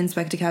 never seen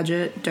Inspector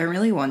Gadget, don't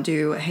really want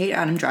to, hate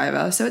Adam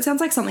Driver, so it sounds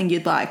like something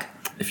you'd like.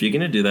 If you're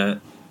going to do that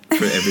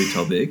for every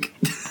topic...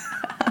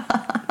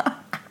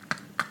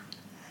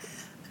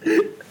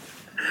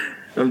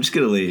 I'm just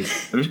going to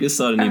leave. I'm just going to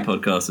start a new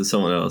podcast with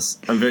someone else.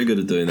 I'm very good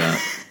at doing that.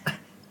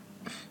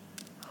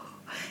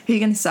 Who are you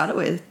going to start it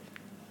with?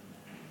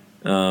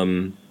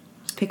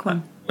 Pick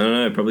one. I don't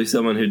know, probably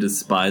someone who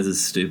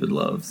despises stupid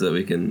love, so that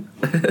we can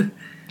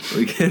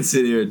we can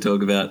sit here and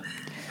talk about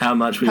how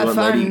much we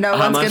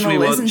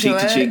want Cheek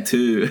to Cheek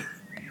 2.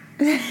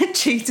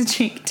 Cheek to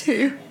Cheek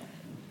 2.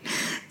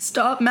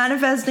 Stop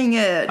manifesting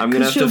it. I'm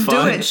gonna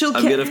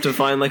have to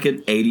find like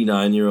an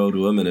 89-year-old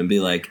woman and be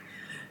like,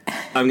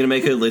 I'm gonna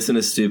make her listen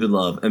to Stupid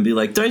Love and be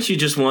like, don't you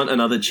just want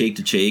another Cheek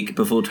to Cheek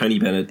before Tony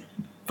Bennett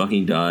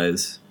fucking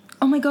dies?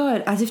 Oh my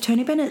god, as if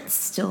Tony Bennett's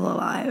still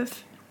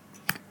alive.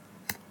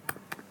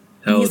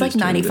 He's like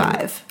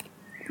 95.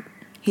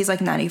 He's like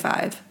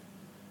 95.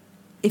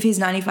 If he's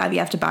 95, you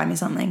have to buy me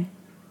something.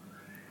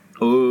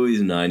 Oh,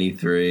 he's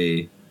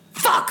 93.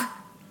 Fuck!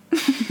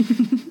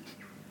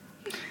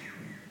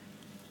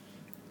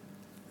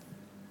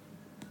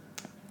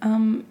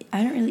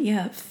 I don't really...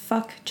 Yeah,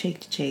 fuck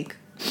Cheek to Cheek.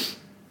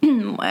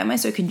 Why am I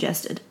so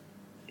congested?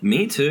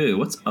 Me too.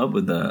 What's up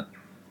with that?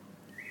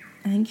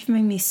 I think you've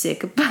made me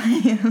sick by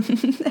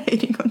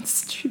hating on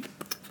stupid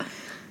love.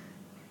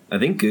 I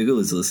think Google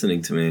is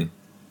listening to me.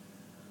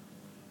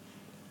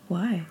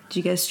 Why? Did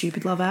you get a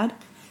stupid love ad?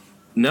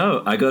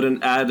 No, I got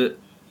an ad.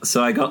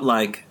 So I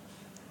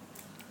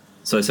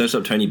searched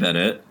up Tony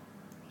Bennett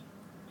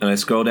and I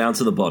scroll down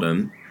to the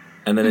bottom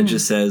and then it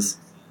just says,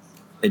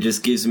 it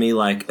just gives me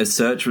like a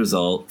search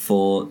result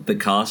for the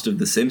cast of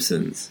The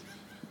Simpsons.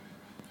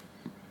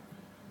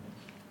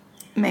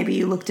 Maybe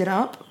you looked it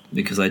up?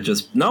 Because I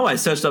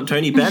searched up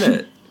Tony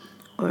Bennett.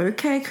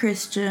 Okay,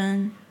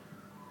 Christian.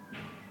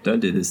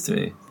 Don't do this to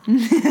me.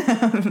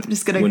 I'm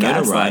just gonna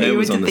gaslight you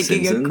into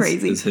thinking you're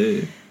crazy. Is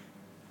who?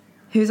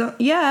 Who's on?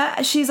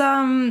 Yeah, she's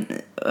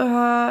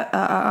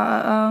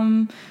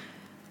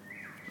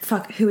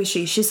fuck, who is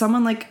she? She's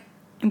someone like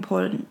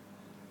important.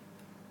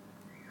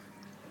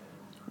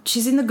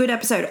 She's in the good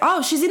episode.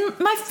 Oh, she's in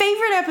my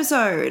favorite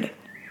episode.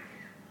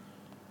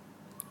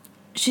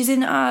 She's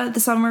in the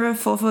Summer of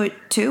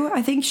 4'2",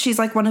 I think. She's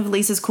like one of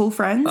Lisa's cool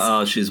friends.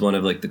 Oh, she's one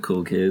of like the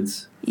cool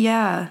kids.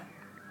 Yeah.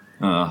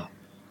 Oh,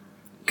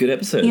 good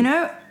episode. You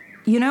know,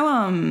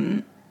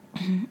 Meryl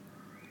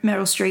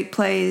Streep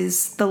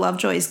plays the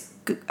Lovejoy's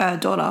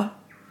daughter.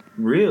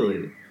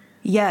 Really?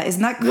 Yeah,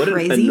 isn't that crazy? What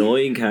an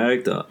annoying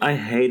character. I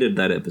hated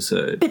that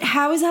episode. But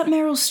how is that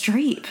Meryl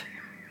Streep?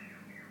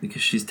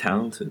 Because she's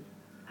talented.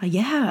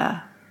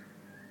 Yeah.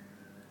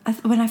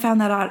 When I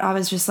found that out, I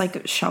was just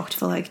like shocked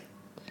for like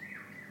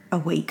a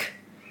week.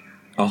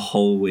 A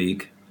whole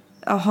week?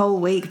 A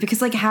whole week.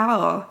 Because like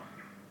how?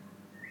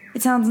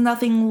 It sounds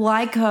nothing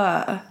like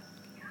her.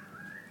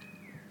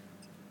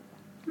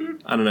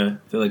 I don't know.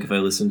 I feel like if I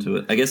listen to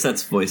it... I guess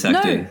that's voice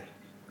acting. No.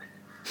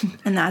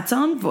 And that's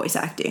on voice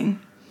acting.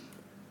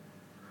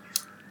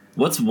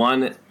 What's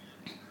one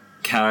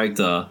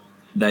character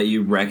that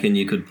you reckon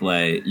you could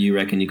play, you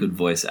reckon you could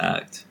voice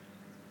act?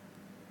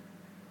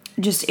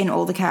 Just in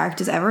all the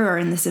characters ever, or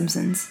in The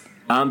Simpsons?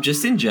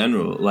 Just in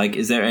general. Like,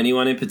 is there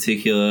anyone in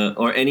particular,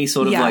 or any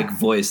sort of, like,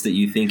 voice that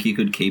you think you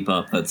could keep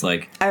up that's,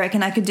 like... I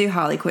reckon I could do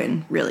Harley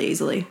Quinn really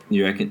easily.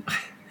 You reckon?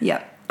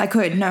 Yep, I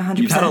could. No, 100%.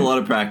 You've had a lot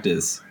of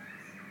practice.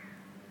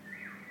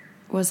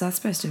 What was that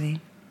supposed to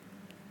be?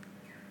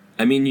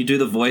 I mean, you do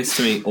the voice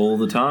to me all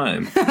the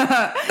time.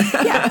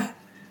 Yeah.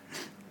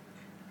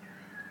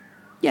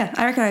 Yeah,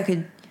 I reckon I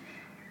could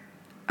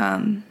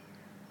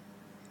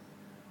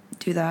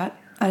do that.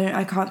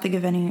 I can't think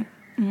of any...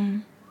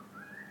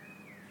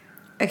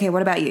 Okay,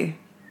 what about you?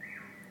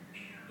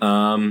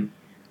 I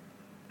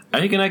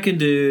reckon I can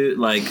do,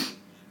 like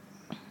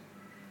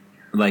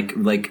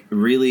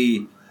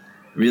really,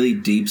 really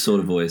deep sort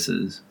of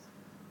voices.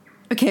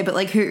 Okay, but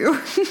like who?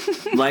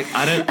 Like,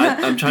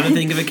 I'm trying to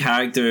think of a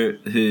character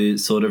who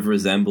sort of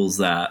resembles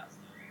that.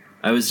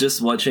 I was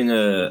just watching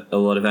a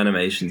lot of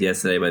animations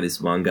yesterday by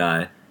this one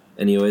guy,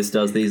 and he always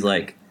does these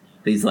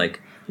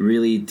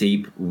really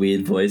deep,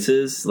 weird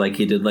voices. Like,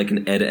 he did like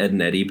an Ed, Edd n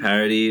Eddy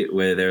parody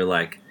where they're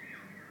like...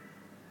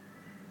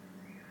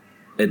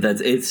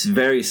 It's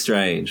very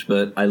strange,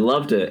 but I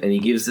loved it, and he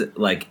gives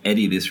like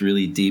Eddie this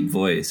really deep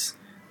voice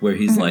where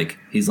he's like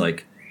 25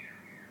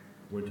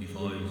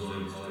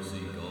 cents to see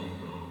God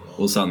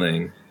or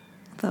something.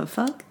 The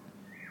fuck?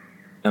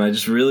 And I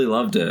just really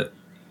loved it.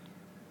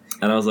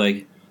 And I was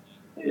like,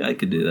 yeah, I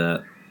could do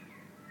that.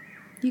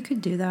 You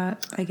could do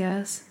that, I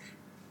guess.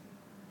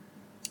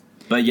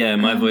 But yeah,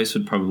 my voice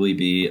would probably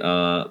be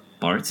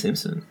Bart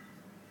Simpson.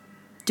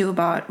 Do a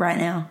Bart right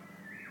now.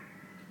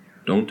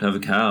 Don't have a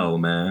cow,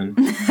 man.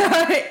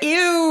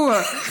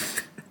 Ew!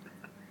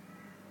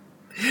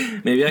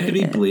 Maybe I could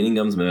be Bleeding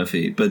Gums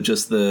Murphy, but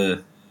just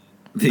the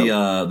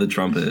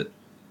trumpet.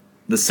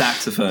 The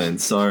saxophone,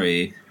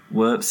 sorry.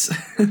 Whoops.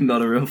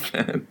 Not a real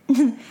fan.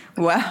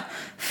 Wow.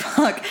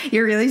 Fuck.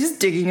 You're really just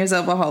digging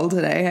yourself a hole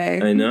today,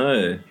 hey? I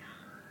know.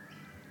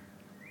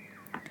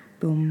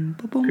 Boom,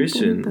 boom,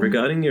 Christian, boom, boom.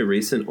 regarding your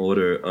recent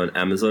order on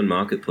Amazon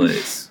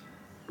Marketplace,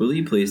 will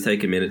you please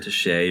take a minute to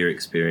share your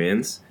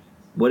experience?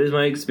 What is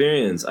my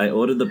experience? I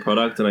ordered the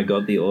product and I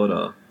got the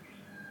order.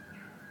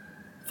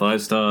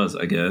 5 stars,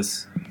 I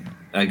guess.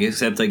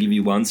 Except I give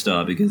you 1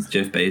 star because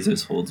Jeff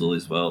Bezos holds all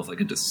his wealth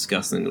like a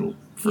disgusting little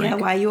freak. Yeah,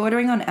 why are you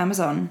ordering on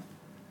Amazon?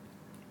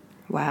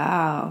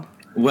 Wow.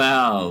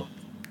 Wow.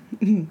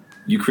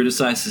 You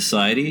criticize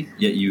society,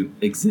 yet you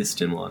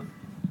exist in one.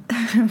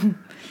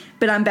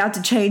 But I'm about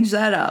to change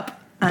that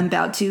up. I'm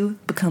about to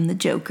become the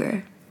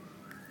Joker.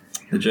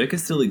 The Joker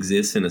still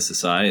exists in a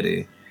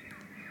society.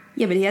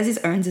 Yeah, but he has his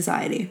own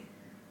society.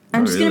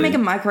 I'm just going to make a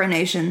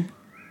micronation.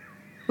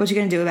 What you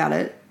going to do about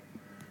it?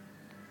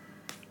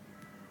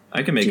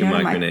 I can make a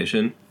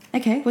micronation.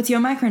 Okay, what's your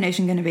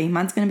micronation going to be?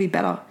 Mine's going to be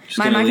better.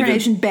 My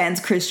micronation bans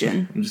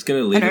Christian. I'm just going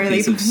to leave a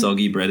piece of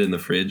soggy bread in the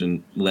fridge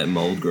and let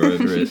mold grow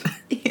over it.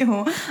 Ew,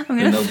 I'm going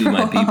to And they'll be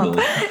my people.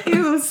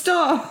 Ew,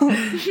 stop.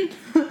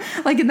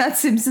 Like in that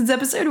Simpsons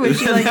episode where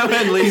she like...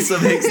 when Lisa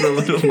makes the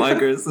little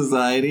micro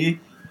society.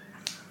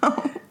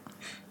 Oh.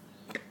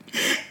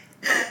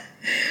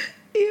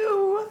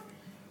 Ew.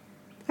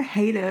 I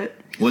hate it.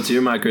 What's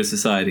your micro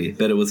society?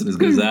 Bet it wasn't as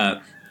good as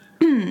that.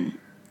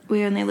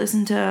 We only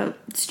listen to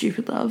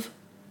Stupid Love.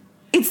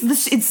 It's the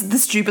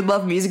Stupid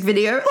Love music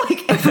video.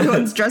 Like,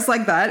 everyone's dressed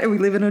like that, and we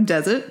live in a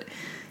desert,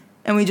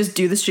 and we just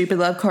do the Stupid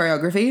Love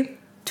choreography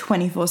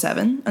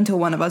 24/7 until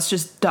one of us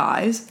just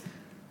dies,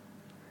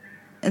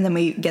 and then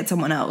we get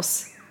someone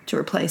else to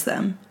replace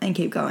them and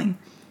keep going.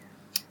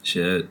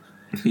 Shit.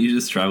 You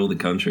just travel the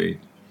country.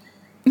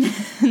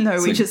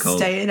 No, we just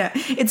stay in it.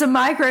 It's a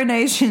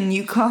micronation.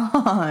 You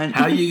can't.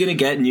 How are you going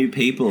to get new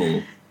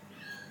people?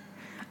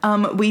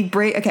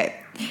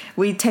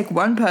 We take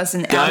one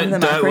person out of the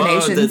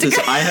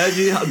micronation. I heard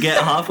you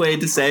get halfway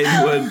to saying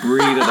the word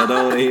breed and I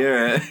don't want to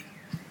hear it.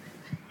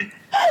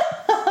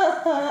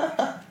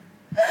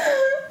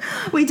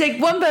 We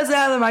take one person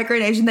out of the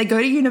micronation. They go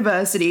to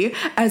university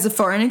as a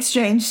foreign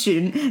exchange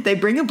student. They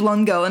bring a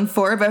blonde girl and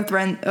 4 of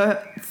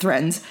her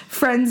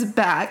friends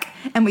back,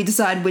 and we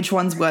decide which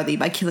one's worthy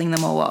by killing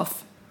them all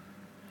off.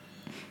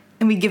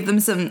 And we give them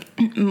some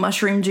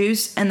mushroom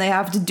juice, and they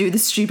have to do the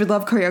Stupid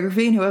Love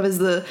choreography, and whoever's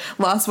the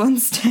last one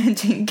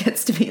standing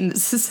gets to be in the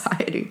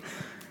society.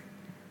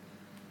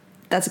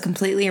 That's a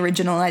completely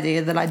original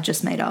idea that I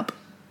just made up.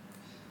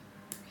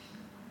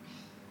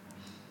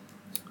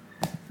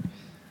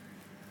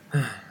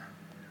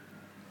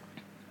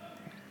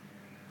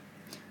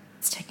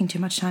 It's taking too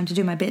much time to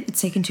do my bit.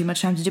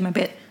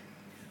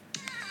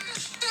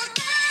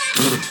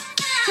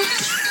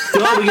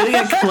 God, we're going to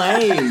get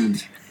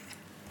claimed.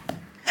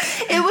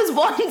 It was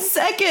 1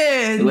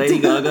 second. Lady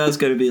Gaga's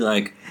going to be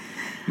like,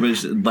 we'll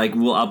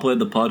upload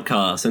the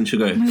podcast, and she'll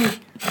go, and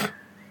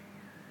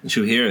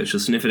she'll hear it, she'll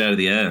sniff it out of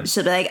the air.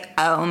 She'll be like,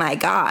 oh my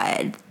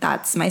God,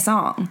 that's my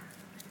song.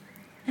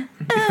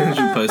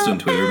 She'll post on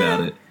Twitter about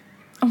it.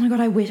 Oh my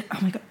God,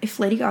 if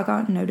Lady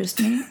Gaga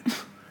noticed me.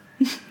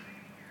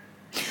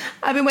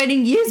 I've been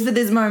waiting years for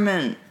this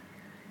moment.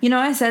 You know,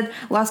 I said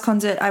last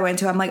concert I went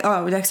to, I'm like,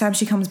 oh, next time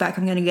she comes back,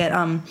 I'm going to get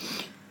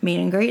meet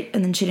and greet,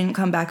 and then she didn't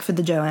come back for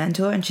the Joanne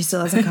tour, and she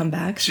still hasn't come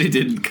back. She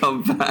didn't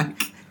come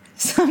back.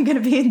 So I'm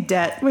going to be in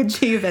debt when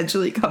she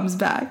eventually comes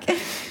back.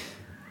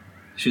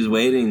 She's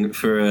waiting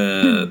for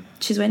a...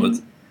 She's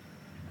waiting...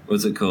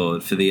 What's it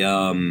called? For the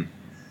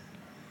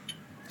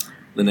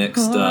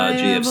next GFC. All I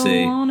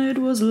ever wanted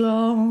was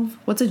love.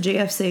 What's a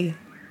GFC?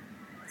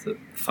 It's a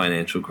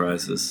financial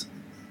crisis.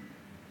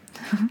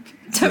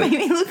 Don't make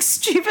me look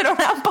stupid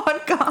on our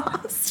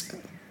podcast.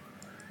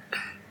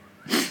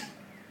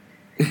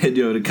 Do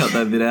you want to cut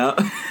that bit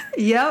out?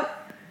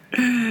 Yep.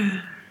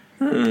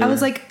 I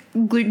was like,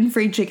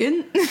 gluten-free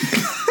chicken.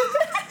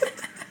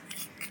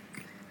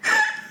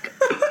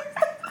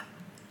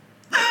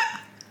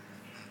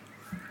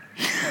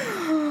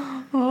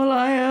 All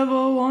I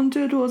ever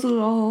wanted was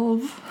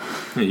love.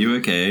 Are you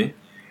okay?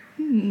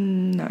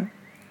 No.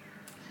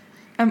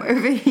 I'm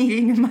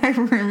overheating in my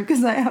room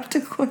because I have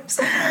to close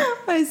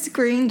my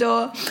screen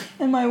door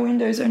and my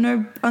window so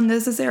no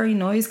unnecessary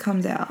noise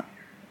comes out.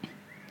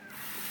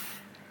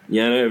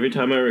 Yeah, no, every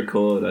time I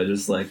record, I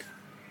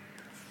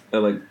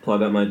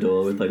plug up my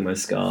door with, my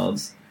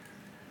scarves.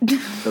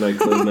 And I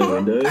close my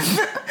windows.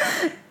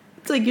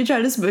 It's like you're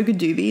trying to smoke a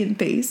doobie in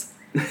peace.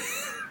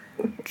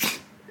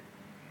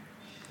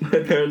 My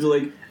parents are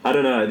like, I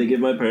don't know, I think if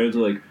my parents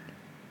were like,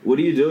 what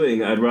are you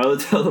doing? I'd rather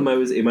tell them I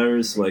was in my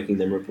room smoking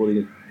than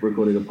recording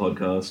a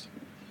podcast.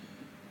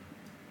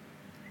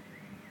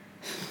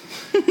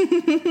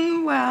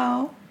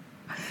 Wow.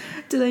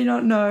 Do they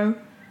not know?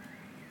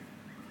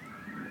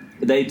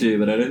 They do,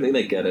 but I don't think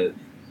they get it.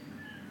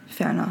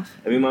 Fair enough.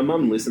 I mean, my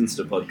mum listens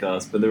to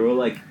podcasts, but they're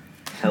all,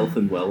 health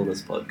and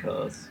wellness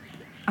podcasts.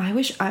 I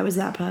wish I was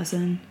that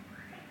person.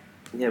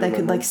 Yeah, they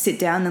could, sit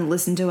down and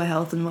listen to a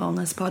health and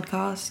wellness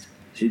podcast.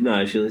 She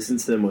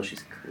listens to them while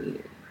she's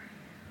cleaning.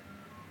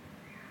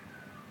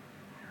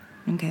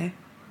 Okay.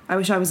 I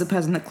wish I was the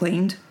person that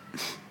cleaned.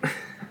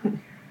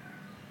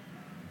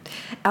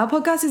 Our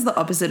podcast is the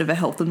opposite of a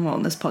health and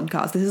wellness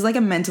podcast. This is like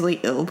a mentally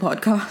ill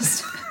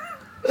podcast.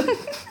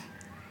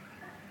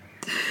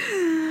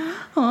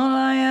 All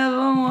I ever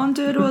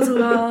wanted was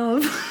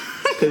love.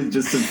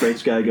 Just some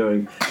French guy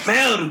going,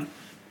 merde,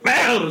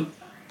 merde,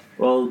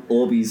 while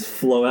orbeez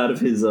flow out of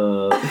his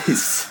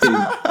sting.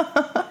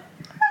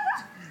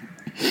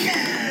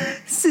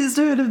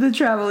 Sisterhood of the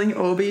Travelling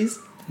Orbeez.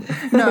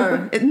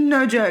 No,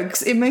 no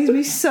jokes. It makes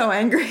me so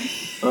angry.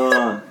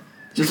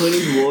 Just when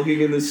he's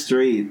walking in the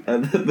street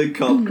and the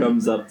cop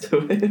comes up to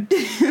him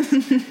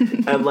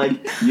and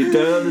you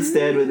don't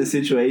understand where the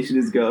situation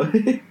is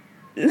going.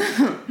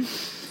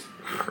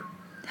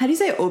 How do you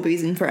say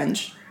orbeez in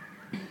French?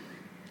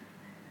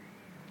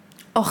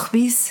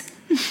 Orbeez.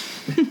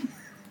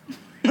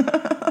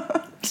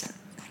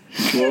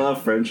 To all our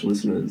French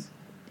listeners.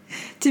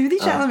 Timothy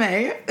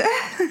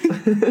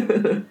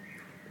Chalamet.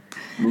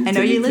 I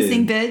know you're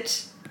listening,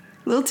 bitch.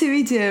 Little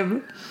Timmy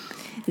Tim.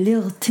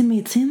 Little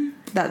Timmy Tim.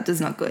 That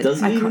does not good.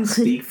 Does he even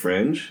speak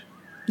French?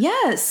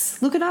 Yes.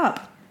 Look it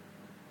up.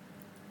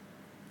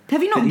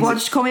 Have you not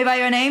watched Call Me By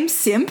Your Name,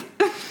 simp?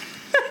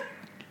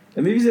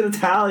 And maybe he's an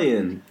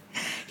Italian.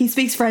 He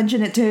speaks French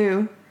in it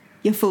too.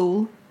 You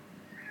fool.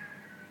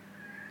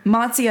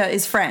 Marzia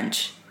is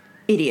French.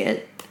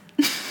 Idiot.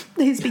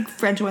 They speak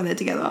French when they're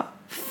together.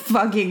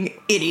 Fucking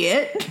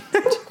idiot.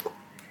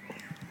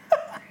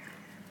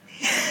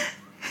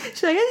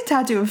 Should I get a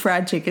tattoo of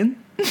fried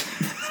chicken?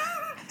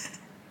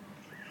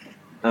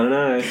 I don't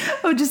know.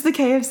 Or just the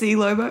KFC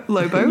logo?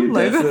 You're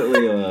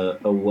definitely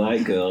a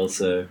white girl,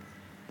 so...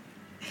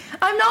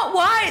 I'm not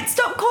white!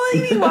 Stop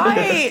calling me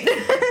white!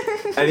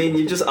 I mean,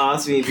 you just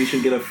asked me if you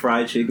should get a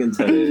fried chicken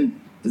tattoo.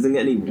 Doesn't get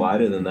any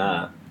whiter than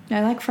that.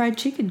 I like fried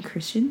chicken,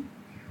 Christian.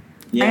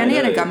 Yeah, I only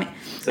get a gummy.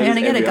 So I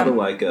only get a gummy. Other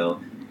white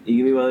girl. You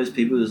can be one of those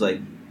people who's like,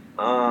 in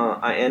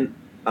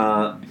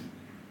that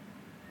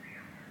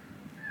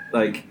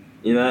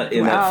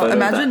photo.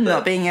 Imagine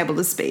not being able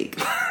to speak.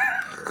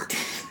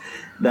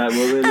 That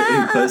woman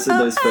who posted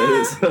those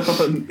photos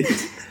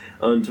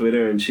on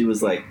Twitter, and she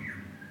was like,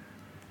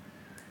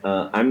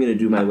 I'm going to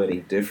do my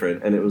wedding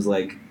different. And it was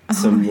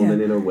some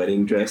woman in a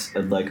wedding dress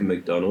at a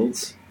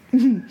McDonald's.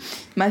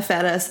 My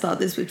fat ass thought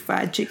this was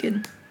fried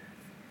chicken.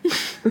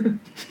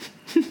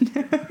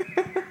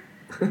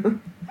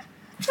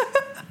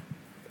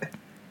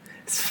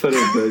 It's funny,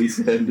 Bernie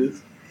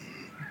Sanders.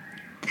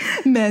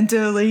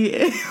 Mentally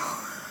ill.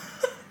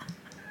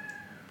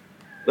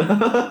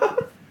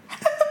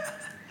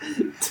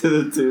 To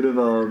the tune of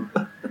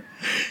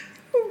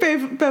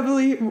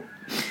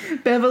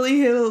Beverly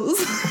Hills.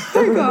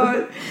 Oh my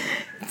god.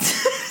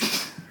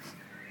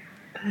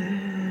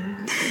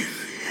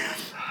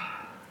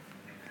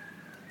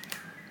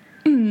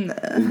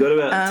 We've got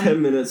about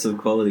 10 minutes of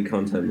quality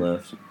content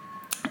left.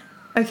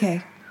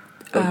 Okay.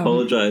 I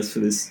apologise for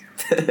this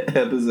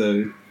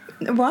episode.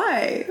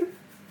 Why?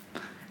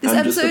 This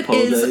episode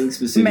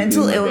is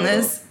mental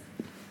illness.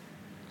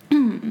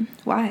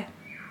 Why?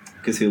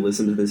 Because he'll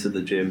listen to this at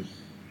the gym,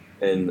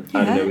 and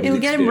I don't know what it'll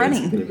his get him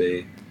running. It's going to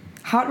be.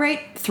 Heart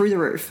rate through the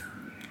roof.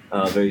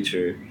 Very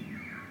true.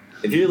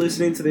 If you're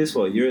listening to this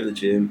while you're at the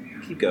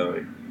gym, keep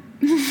going.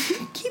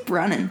 Keep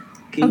running.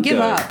 Keep give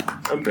going.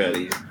 up. I'm proud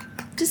of you.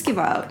 Just give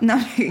up.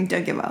 No,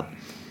 don't give up.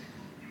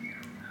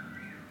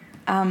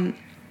 I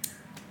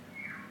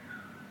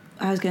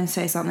was going to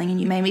say something and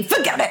you made me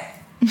forget it.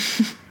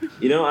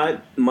 You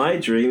know, my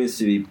dream is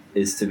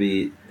to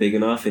be big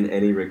enough in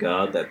any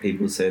regard that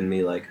people send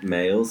me like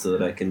mail so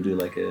that I can do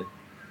like a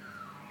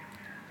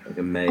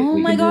mail. Oh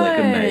we my can do like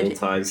a God. mail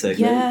time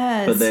segment.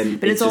 Yes. But then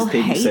But it's it's all just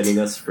people hate? sending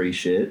us free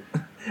shit.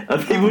 Are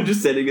people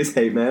just sending us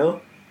hate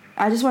mail?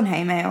 I just want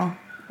hate mail.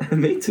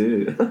 Me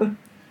too.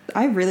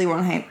 I really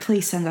want hate.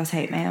 Please send us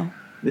hate mail.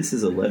 This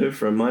is a letter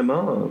from my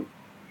mom.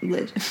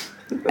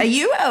 Are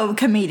you a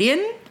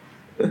comedian?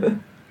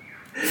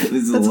 This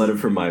is a letter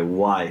from my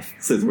wife.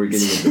 It says we're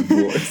getting a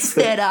divorce.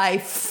 That I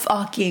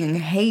fucking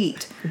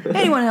hate.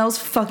 Anyone else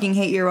fucking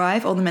hate your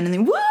wife? All the men in the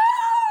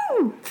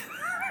woo!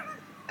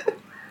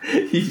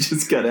 You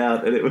just cut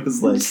out, and it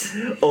was like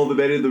all the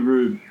men in the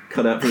room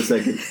cut out for a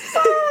second.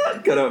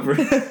 Cut out for.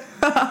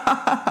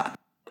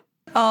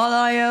 All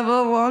I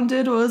ever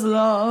wanted was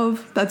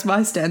love. That's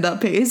my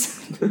stand-up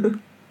piece.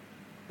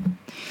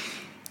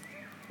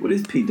 What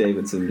is Pete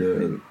Davidson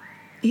doing?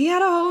 He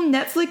had a whole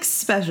Netflix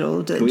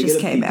special that Can we just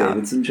get a came Pete out.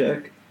 Davidson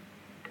check?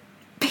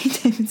 Pete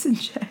Davidson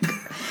check.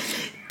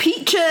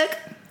 Pete check.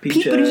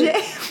 Pete check.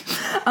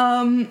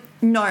 Buttigieg.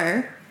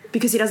 No,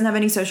 because he doesn't have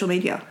any social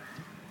media.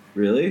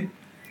 Really?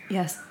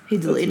 Yes, he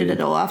deleted weird.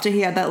 it all after he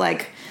had that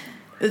like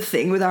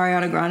thing with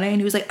Ariana Grande, and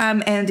he was like,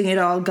 "I'm ending it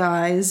all,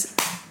 guys."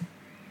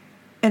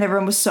 And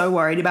everyone was so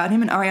worried about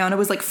him, and Ariana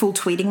was like full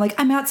tweeting, like,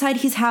 "I'm outside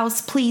his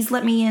house, please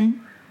let me in."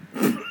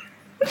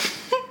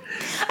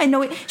 I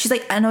know it. She's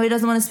like, "I know he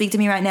doesn't want to speak to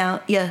me right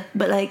now. Yeah,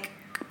 but like,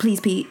 please,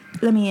 Pete,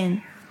 let me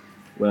in."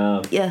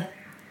 Wow. Yeah.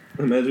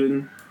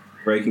 Imagine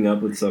breaking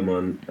up with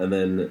someone and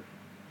then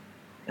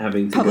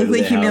having to Publicly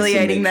go to their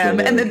humiliating house and them,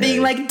 make sure and they're then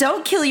being okay. like,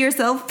 "Don't kill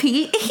yourself,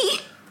 Pete."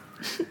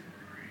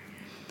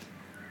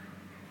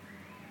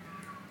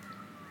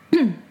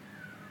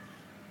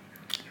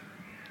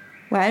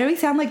 Why do we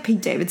sound like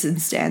Pete Davidson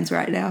stans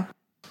right now?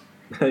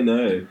 I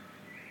know.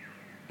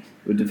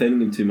 We're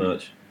defending him too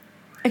much.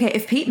 Okay,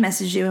 if Pete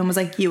messaged you and was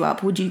like, "You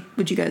up?" Would you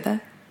go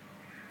there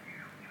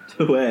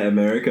To where?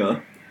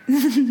 America?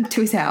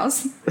 to his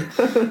house?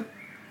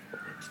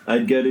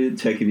 I'd go to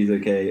check if he's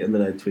okay, and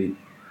then I'd tweet,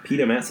 "Pete,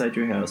 I'm outside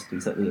your house.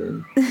 Please let me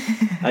in."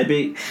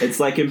 It's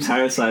like in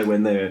Parasite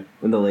when the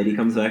lady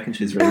comes back and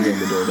she's ringing on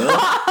the doorbell.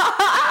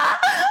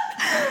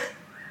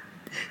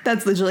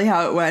 That's literally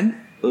how it went.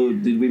 Oh,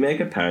 did we make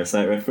a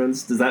Parasite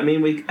reference? Does that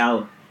mean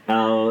our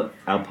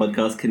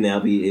podcast can now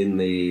be in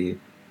the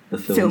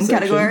film section?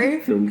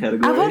 Category? Film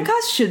category? Our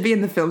podcast should be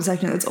in the film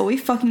section. That's all we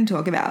fucking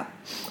talk about.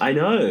 I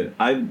know.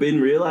 I've been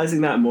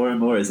realizing that more and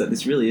more, is that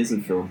this really is a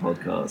film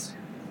podcast.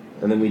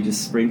 And then we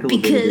just sprinkle a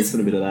bit of this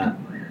and a bit of that.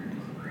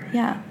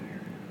 Yeah.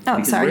 Oh,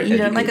 Because sorry. we're You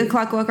don't like A educated.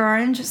 Clockwork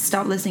Orange?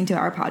 Stop listening to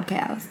our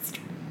podcast.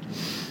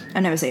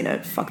 I've never seen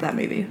it. Fuck that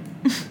movie.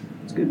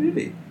 It's a good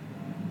movie.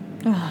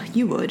 Oh,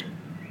 you would.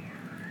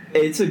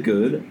 It's a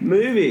good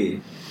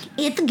movie.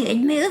 It's a good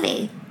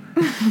movie.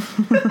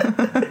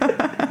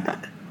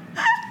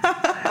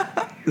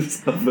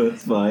 This is our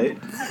first fight.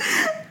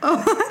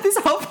 Oh, this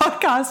whole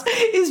podcast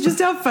is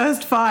just our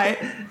first fight.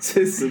 It's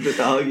just a bit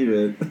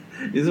argument.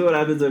 This is what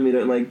happens when we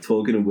don't like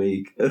talk in a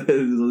week.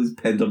 There's all this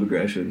pent up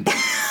aggression.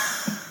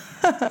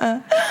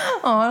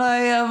 All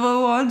I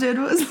ever wanted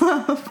was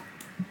love.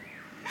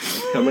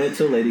 Can't wait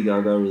till Lady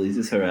Gaga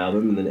releases her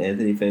album and then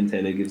Anthony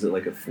Fantano gives it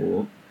like a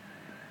 4.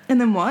 And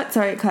then what?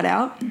 Sorry, it cut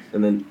out.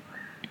 And then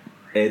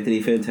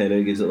Anthony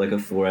Fantano gives it like a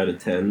 4 out of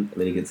 10, and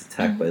then he gets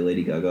attacked by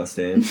Lady Gaga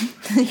stans.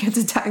 He gets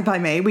attacked by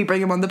me. We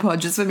bring him on the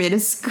pod just for me to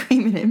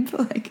scream at him.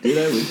 Like, You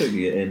know, we could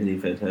get Anthony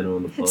Fantano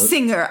on the pod.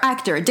 singer,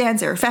 actor,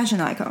 dancer, fashion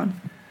icon.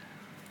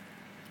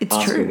 It's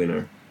Oscar true.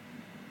 winner.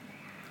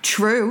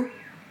 True.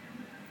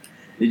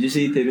 Did you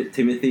see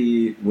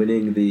Timothy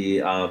winning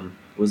the,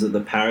 was it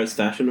the Paris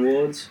Fashion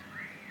Awards?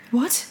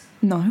 What?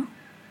 No.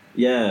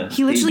 Yeah.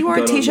 He literally wore a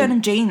got on t-shirt the-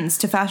 and jeans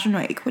to Fashion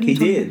Week. What are you He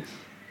talking did. about?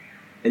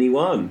 And he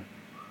won.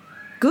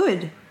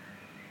 Good.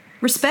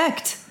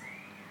 Respect.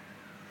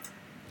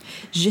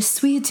 Je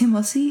suis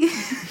Timothy.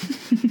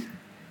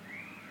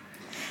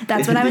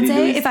 That's what I would Did he say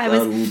do his, if I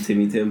was... little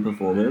Timmy Tim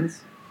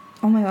performance?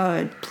 Oh my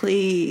god,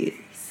 please.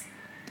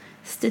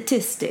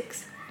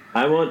 Statistics.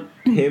 I want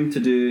him to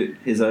do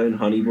his own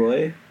Honey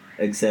Boy,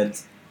 except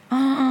it's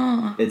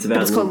about it's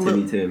little called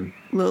Timmy Tim.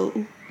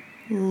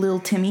 Lil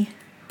Timmy.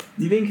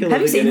 Do you think he'll Have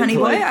ever you seen get Honey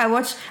into, Boy? like-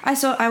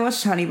 I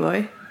watched Honey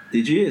Boy.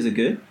 Did you? Is it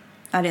good?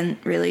 I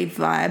didn't really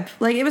vibe.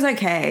 Like, it was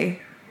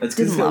okay. That's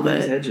Didn't because he'll love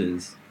lose it.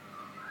 Hedges.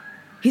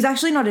 He's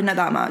actually not in it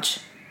that much.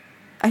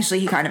 Actually,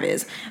 he kind of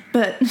is.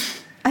 But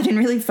I didn't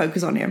really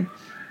focus on him.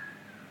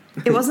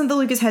 It wasn't the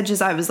Lucas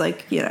Hedges I was,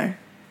 like,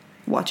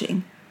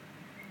 watching.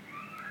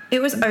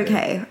 It was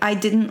okay. I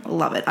didn't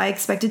love it. I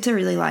expected to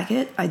really like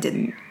it. I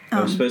didn't.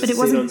 I'm supposed but to it see it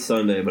wasn't. on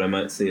Sunday, but I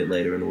might see it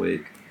later in the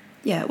week.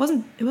 Yeah, it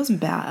wasn't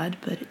bad,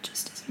 but it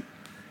just isn't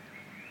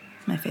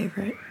my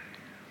favorite.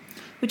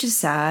 Which is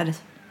sad.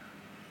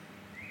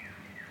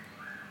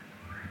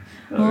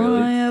 All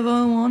I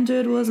ever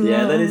wanted was love.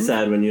 Yeah, that is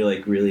sad when you're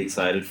like really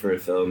excited for a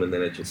film and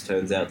then it just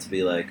turns out to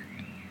be like,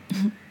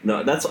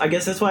 no. I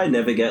guess that's why I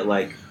never get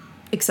like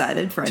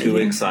excited for anything. Too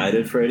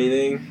excited for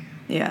anything.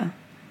 Yeah.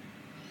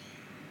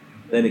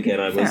 Then again,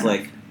 I was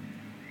like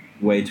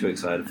way too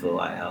excited for The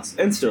Lighthouse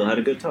and still had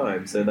a good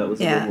time. So that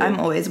was I'm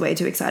always way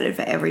too excited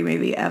for every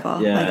movie ever.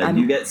 Yeah, like,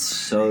 you get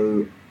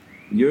so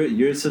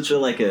you're such a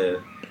like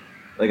a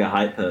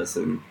hype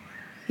person.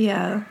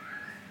 Yeah.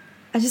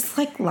 I just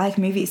like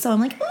movies, so I'm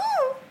like, ooh.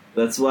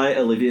 That's why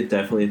Olivia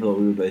definitely thought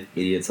we were both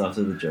idiots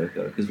after the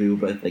Joker, because we were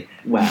both like,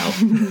 wow.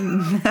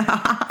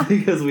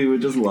 Because we were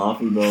just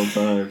laughing the whole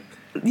time.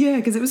 Yeah,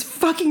 because it was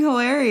fucking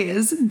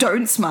hilarious.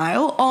 Don't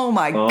smile. Oh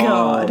my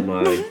god. Oh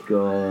my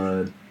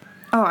god.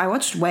 Oh, I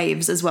watched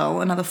Waves as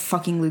well, another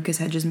fucking Lucas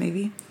Hedges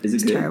movie. Is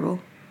it good?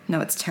 Terrible. No,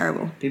 it's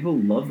terrible. People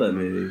love that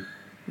movie.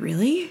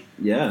 Really?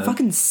 Yeah. It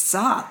fucking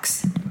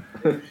sucks.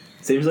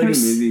 Seems like a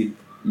movie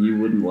you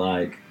wouldn't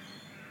like.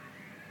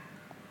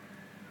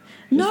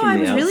 No, I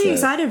was really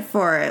excited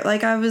for it.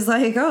 Like, I was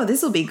like, oh,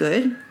 this will be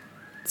good.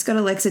 It's got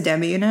Alexa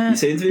Demi in it. You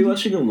seem to be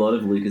watching a lot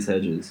of Lucas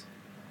Hedges.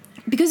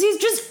 Because he's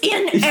just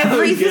in everything. I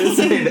was going to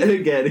say that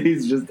again.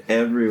 He's just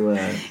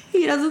everywhere.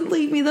 He doesn't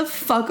leave me the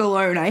fuck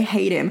alone. I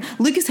hate him.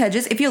 Lucas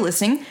Hedges, if you're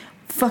listening,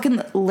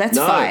 fucking let's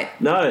fight.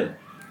 No.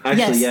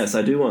 Actually, yes,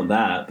 I do want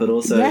that. But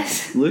also,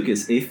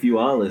 Lucas, if you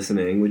are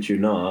listening, which you're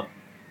not,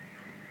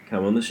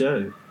 come on the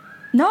show.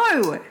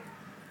 No.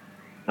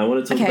 I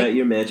want to talk about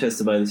your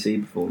Manchester by the Sea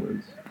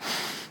performance.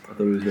 I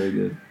thought it was very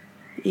good.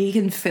 He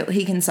can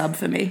sub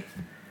for me.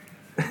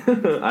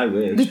 I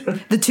wish.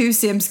 The two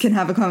Sims can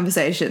have a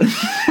conversation.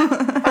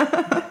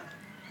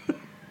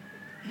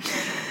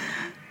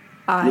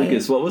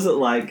 Lucas, what was it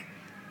like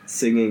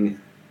singing?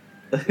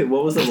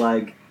 What was it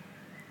like?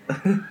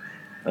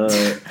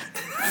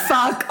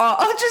 Fuck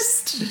off!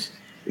 Just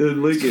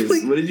Lucas,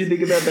 what did you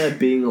think about that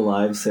Being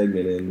Alive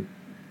segment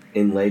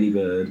in Lady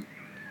Bird?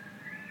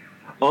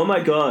 Oh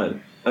my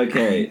god!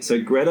 Okay, so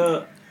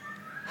Greta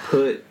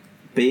put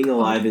Being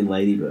Alive in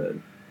Lady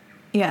Bird.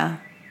 Yeah.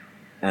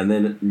 And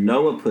then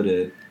Noah put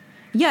it.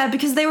 Yeah,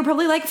 because they were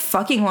probably like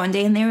fucking one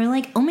day and they were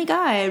like, oh my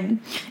god,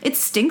 it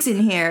stinks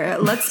in here.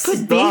 Let's put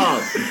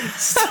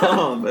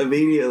Stop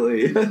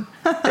immediately.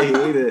 I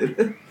hate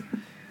it.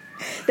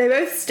 They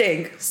both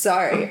stink.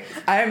 Sorry.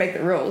 I don't make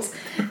the rules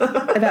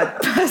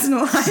about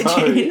personal hygiene.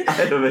 Sorry,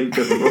 I don't make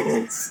the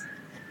rules.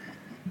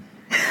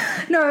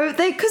 No,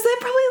 because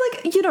they're probably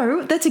like,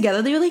 they're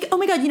together. They were like, oh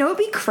my god, it would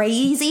be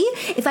crazy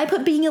if I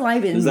put Being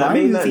Alive in my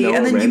movie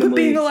and then you put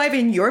Being Alive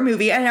in your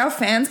movie and our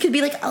fans could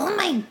be like, oh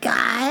my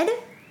god.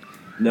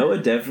 Noah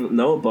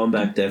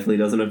Baumbach definitely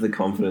doesn't have the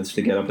confidence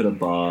to get up at a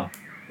bar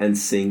and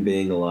sing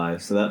Being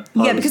Alive. So that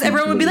because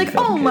everyone would be like,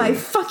 oh my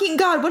fucking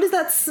god, what is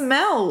that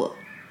smell?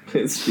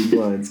 It's cheap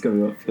lines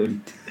coming up for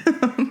him.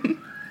 I'm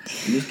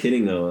just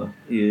kidding, Noah.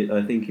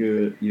 I think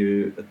you're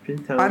a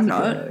pretty talented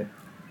guy.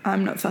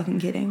 I'm not fucking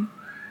kidding.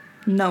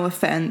 No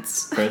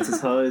offense.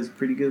 Frances Ha is a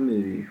pretty good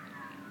movie.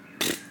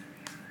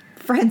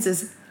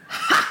 Frances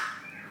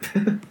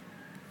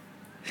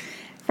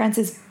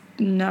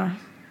nah.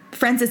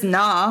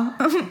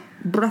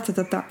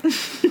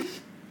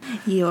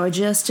 You're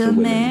just a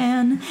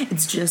man.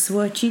 It's just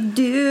what you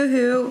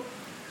do.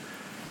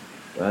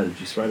 Wow, did you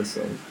just write a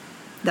song?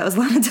 That was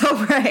Lana Del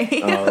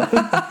Rey. Oh.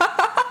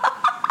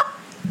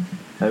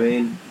 I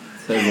mean,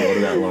 says a lot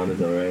about Lana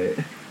Del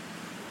Rey.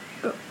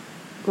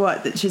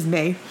 What? That she's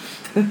me?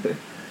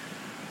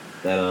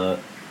 That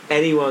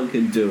anyone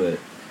can do it.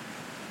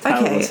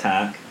 Talentless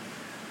hack.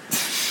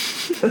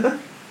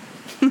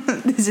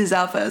 This is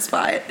our first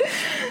fight.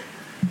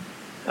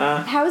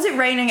 How is it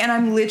raining and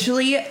I'm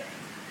literally...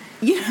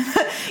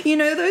 You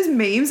know those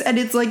memes and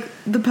it's like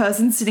the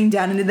person sitting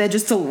down and they're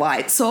just a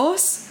light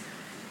source?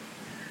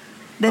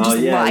 They're just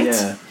light.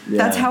 Yeah.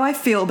 That's how I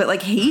feel, but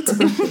like heat.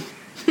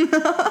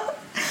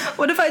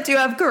 What if I do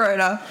have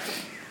corona?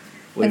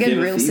 I get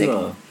real sick.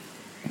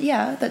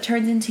 Yeah, that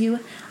turns into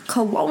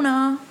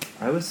corona.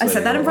 I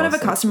said that in front of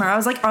a customer. I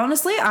was like,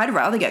 honestly, I'd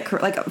rather get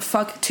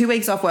 2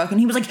 weeks off work. And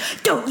he was like,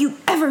 don't you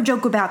ever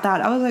joke about that.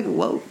 I was like,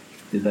 whoa.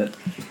 Did that?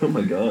 Oh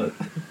my god.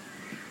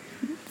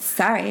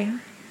 Sorry.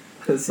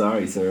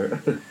 Sorry, sir.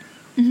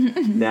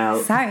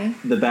 Now, sorry.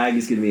 The bag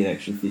is going to be an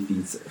extra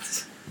 15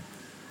 cents.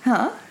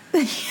 Huh?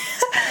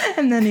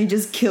 And then he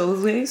just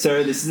kills me.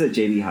 Sir, this is a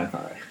JV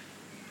Hi-Fi.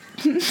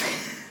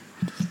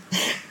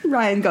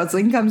 Ryan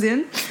Gosling comes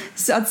in,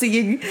 starts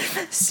singing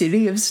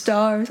City of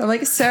Stars. I'm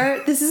like,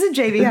 sir, this is a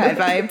JV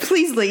Hi-Fi.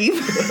 Please leave.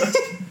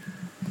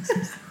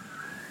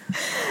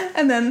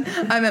 And then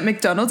I'm at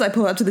McDonald's. I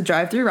pull up to the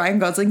drive-thru. Ryan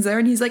Gosling's there,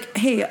 and he's like,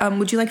 hey,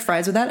 would you like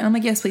fries with that? And I'm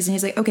like, yes, please. And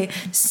he's like, okay,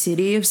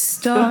 City of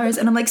Stars.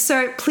 And I'm like,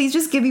 sir, please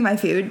just give me my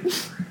food.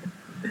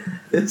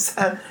 Is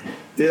that...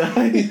 Did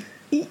I...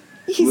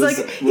 He's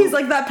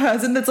like that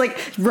person that's like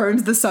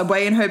roams the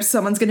subway and hopes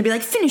someone's going to be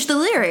like, finish the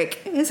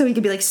lyric. And so he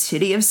could be like,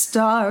 City of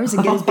Stars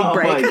and get his big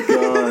break.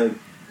 Oh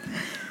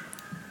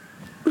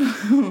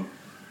my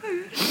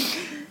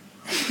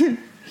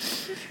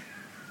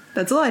god.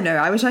 That's all I know.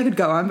 I wish I could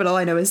go on, but all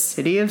I know is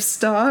City of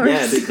Stars.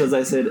 Yeah, because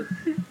I said,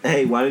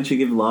 hey, why don't you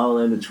give La La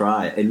Land a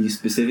try? And you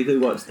specifically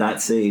watched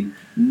that scene,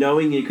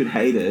 knowing you could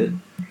hate it.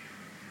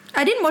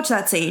 I didn't watch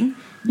that scene.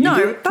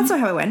 That's not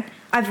how it went.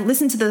 I've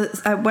listened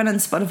to I went on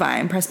Spotify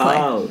and pressed play.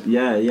 Oh,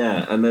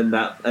 yeah. And then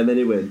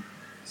it went,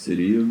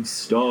 City of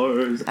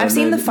Stars. I've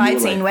seen the fight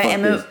scene where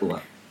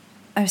Emma...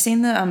 I've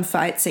seen the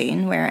fight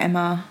scene where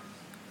Emma...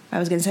 I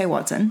was going to say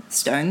Watson.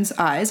 Stone's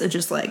eyes are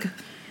just like...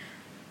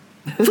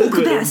 full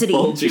capacity.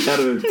 Bulging out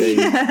of her face.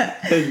 Yeah.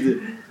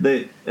 And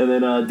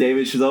then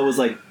David Chazelle was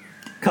like,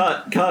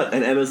 cut.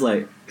 And Emma's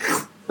like...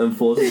 and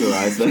forces her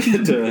eyes back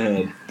into her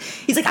head.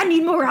 He's like, I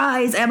need more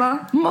eyes,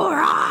 Emma. More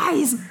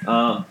eyes.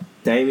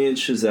 Damien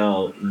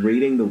Chazelle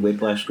reading the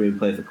Whiplash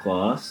screenplay for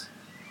class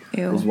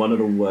was one of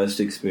the worst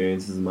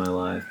experiences in my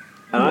life.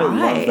 And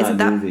why? I love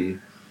that movie.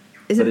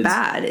 Is it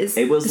bad?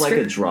 It was like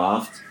a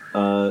draft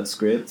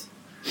script.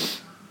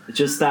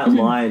 Just that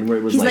line where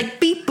it was he's like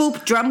beep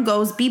boop, drum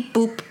goes, beep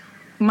boop.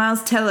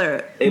 Miles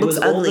Teller it looks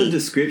was ugly. All the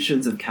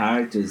descriptions of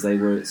characters. They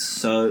were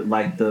so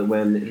like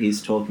when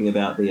he's talking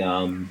about the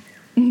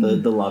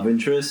love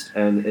interest,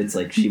 and it's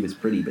like she was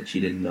pretty, but she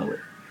didn't know it.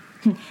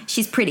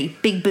 She's pretty,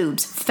 big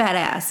boobs, fat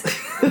ass.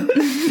 And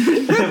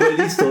when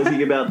he's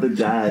talking about the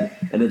dad,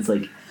 and it's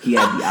like he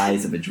had the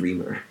eyes of a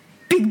dreamer.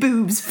 Big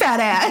boobs, fat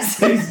ass.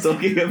 He's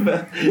talking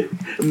about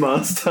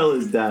Miles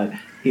Teller's dad.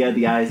 He had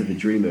the eyes of a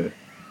dreamer.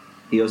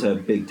 He also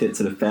had big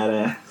tits and a fat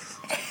ass.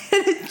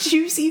 And a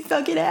juicy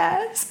fucking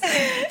ass.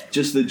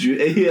 Just the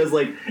he has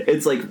like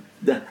it's like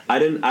I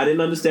didn't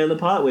understand the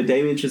part where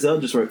Damien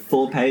Chazelle just wrote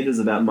 4 pages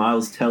about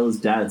Miles Teller's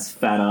dad's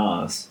fat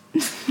ass.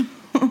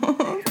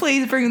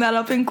 Please bring that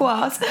up in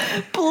class.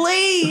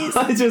 Please.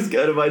 I just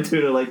go to my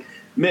tutor like,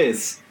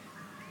 Miss,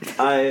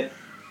 it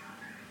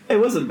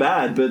wasn't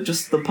bad, but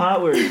just the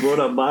part where he brought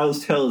up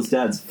Miles Teller's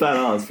dad's fat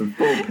ass for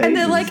 4 pages. And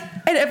they're like,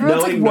 and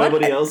everyone's knowing like, what?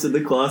 Nobody else in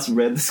the class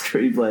read the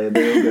screenplay, and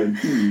they all go,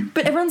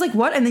 But everyone's like,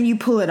 what? And then you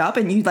pull it up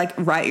and you like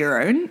write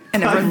your own,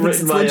 and everyone thinks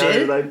it's my legit.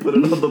 own and I put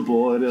it on the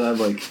board, and I'm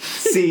like,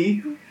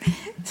 see?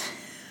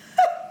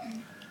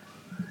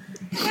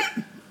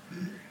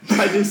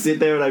 I just sit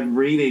there and I'm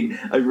reading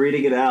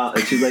it out,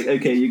 and she's like,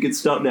 okay, you can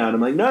stop now. And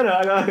I'm like, no,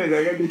 I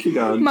gotta keep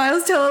going.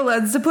 Miles Teller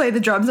learns to play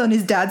the drums on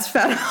his dad's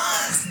fat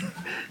ass.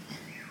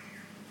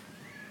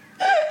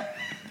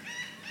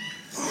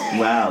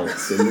 Wow,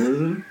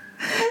 symbolism?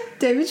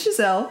 David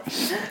Chazelle,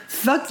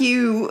 fuck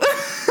you.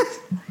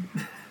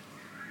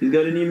 He's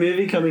got a new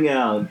movie coming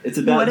out. It's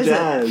about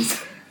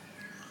jazz.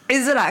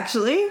 Is it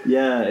actually?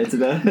 Yeah, it's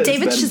about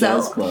David Chazelle.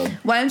 Jazz club.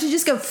 Why don't you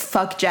just go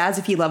fuck jazz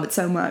if you love it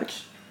so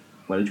much?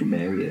 Why don't you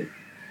marry it?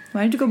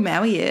 Why don't you go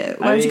marry it?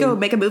 Why don't you go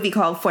make a movie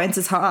called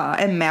Frances Ha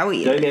and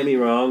marry it? Don't get me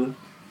wrong.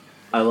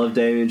 I love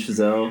Damien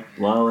Chazelle.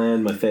 La La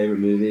Land, my favorite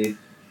movie.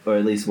 Or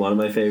at least one of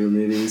my favorite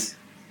movies.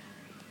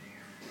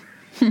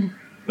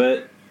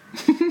 But,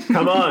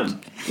 come on.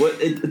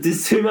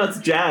 There's too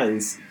much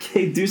jazz.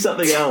 Do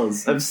something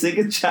else. I'm sick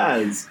of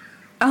jazz.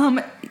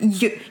 We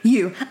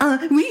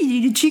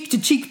need a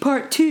cheek-to-cheek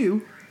part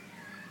 2.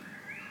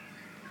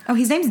 Oh,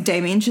 his name's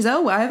Damien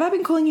Chazelle. Why have I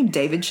been calling him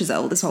David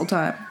Chazelle this whole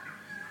time?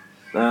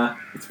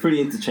 It's pretty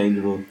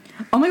interchangeable.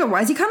 Oh my god,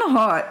 why is he kind of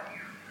hot?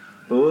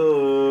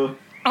 Ooh.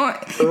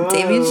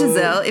 David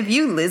Chazelle, if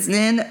you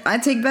listening, I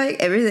take back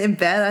everything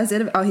bad I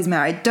said. Oh, he's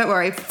married. Don't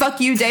worry. Fuck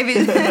you,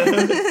 David.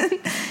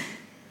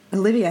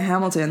 Olivia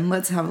Hamilton.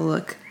 Let's have a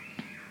look.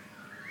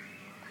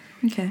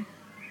 Okay.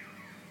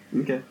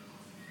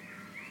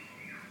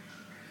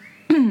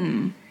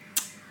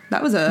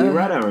 That was We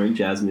write our own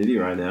jazz movie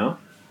right now.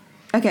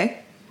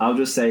 Okay. I'll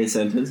just say a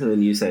sentence and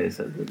then you say a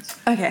sentence.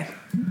 Okay.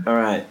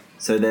 Alright,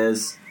 so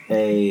there's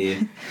we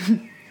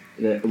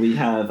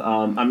have,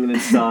 I'm going to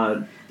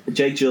start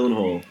Jake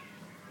Gyllenhaal.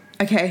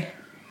 Okay.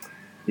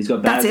 He's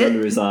got bags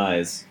under his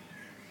eyes.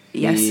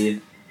 Yes. He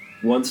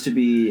wants to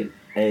be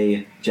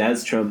a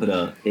jazz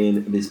trumpeter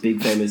in this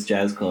big famous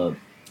jazz club.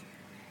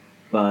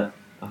 But,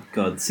 oh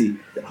god, see,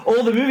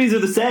 all the movies are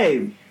the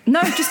same!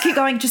 No, just keep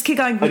going.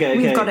 Okay.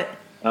 We've got it.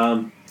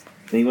 And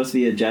he wants to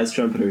be a jazz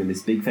trumpeter in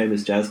this big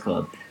famous jazz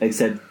club,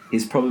 except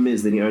his problem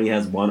is that he only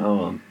has one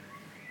arm.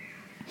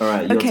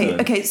 Alright, your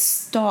turn. Okay,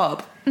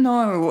 stop.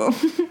 No.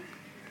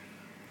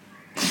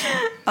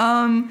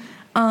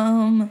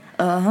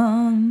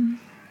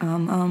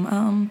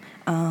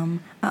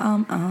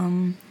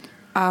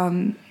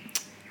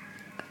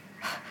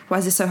 Why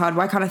is this so hard?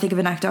 Why can't I think of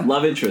an actor?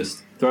 Love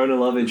interest. Throw in a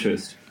love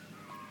interest.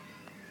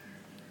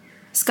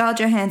 Scarlett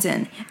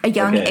Johansson, a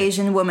young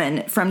Asian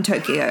woman from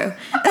Tokyo.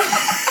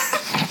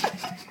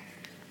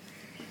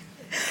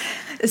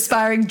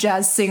 Aspiring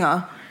jazz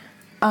singer.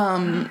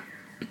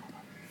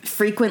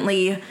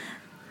 Frequently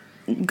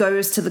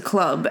goes to the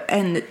club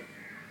and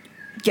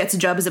gets a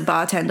job as a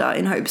bartender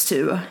in hopes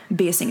to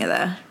be a singer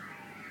there.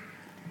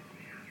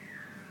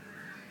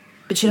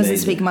 But she doesn't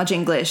speak much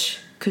English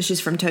because she's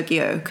from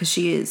Tokyo, because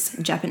she is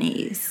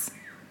Japanese.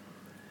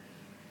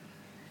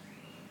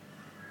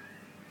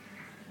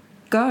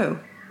 Go.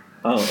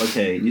 Oh,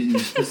 okay. You're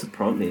supposed to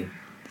prompt me.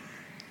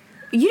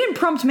 You didn't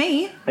prompt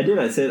me. I did.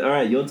 I said, all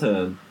right, your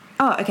turn.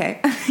 Oh, okay.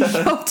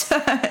 Your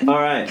turn.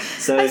 All right.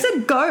 So I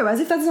said go,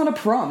 as if that's not a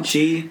prompt.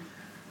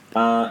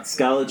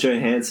 Scarlett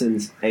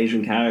Johansson's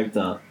Asian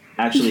character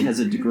actually has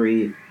a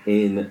degree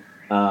in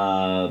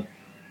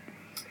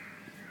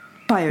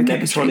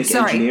biochemistry. mechatronic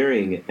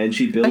engineering, and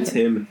she built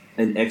him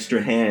an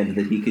extra hand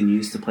that he can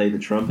use to play the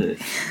trumpet.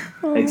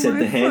 Except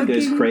the hand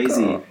goes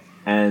crazy, God.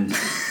 And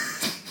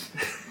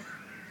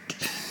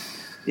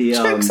he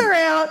chokes her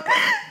out.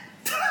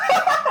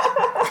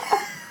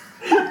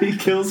 He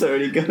kills her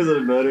and he goes on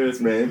a murderous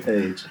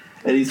rampage,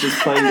 and he's just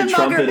playing the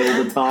trumpet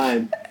all the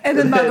time. And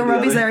then Margot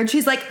Robbie's there, and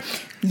she's like,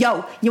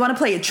 "Yo, you want to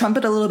play your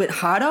trumpet a little bit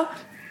harder?"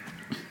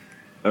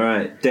 All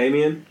right,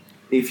 Damien,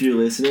 if you're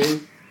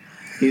listening,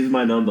 here's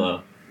my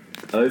number: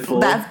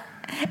 04.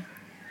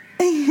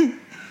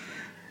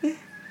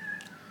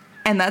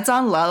 And that's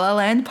on La La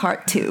Land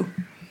Part 2.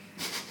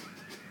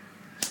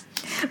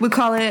 We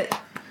call it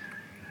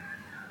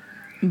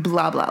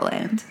Blah Blah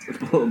Land.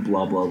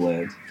 Blah Blah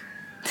Land.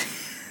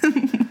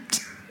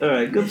 All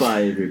right,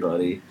 goodbye,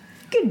 everybody.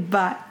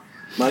 Goodbye.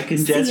 My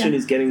congestion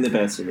is getting the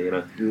best of me, and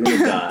I'm going to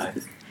die.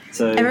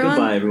 So,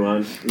 goodbye,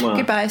 everyone. Mwah.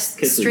 Goodbye.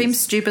 Kisses. Stream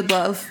stupid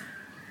love.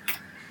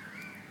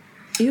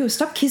 Ew,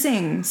 stop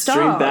kissing. Stop.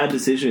 Stream Bad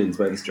Decisions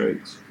by The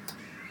Strokes.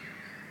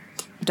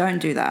 Don't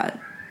do that.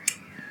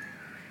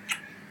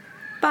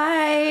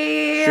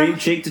 Bye. Stream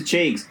Cheek to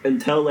Cheeks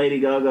and tell Lady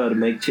Gaga to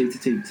make Cheek to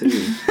Cheek too.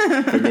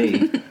 For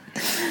me.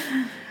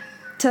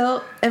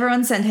 Tell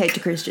everyone send hate to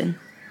Christian.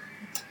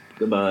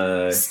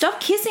 Goodbye. Stop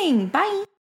kissing. Bye.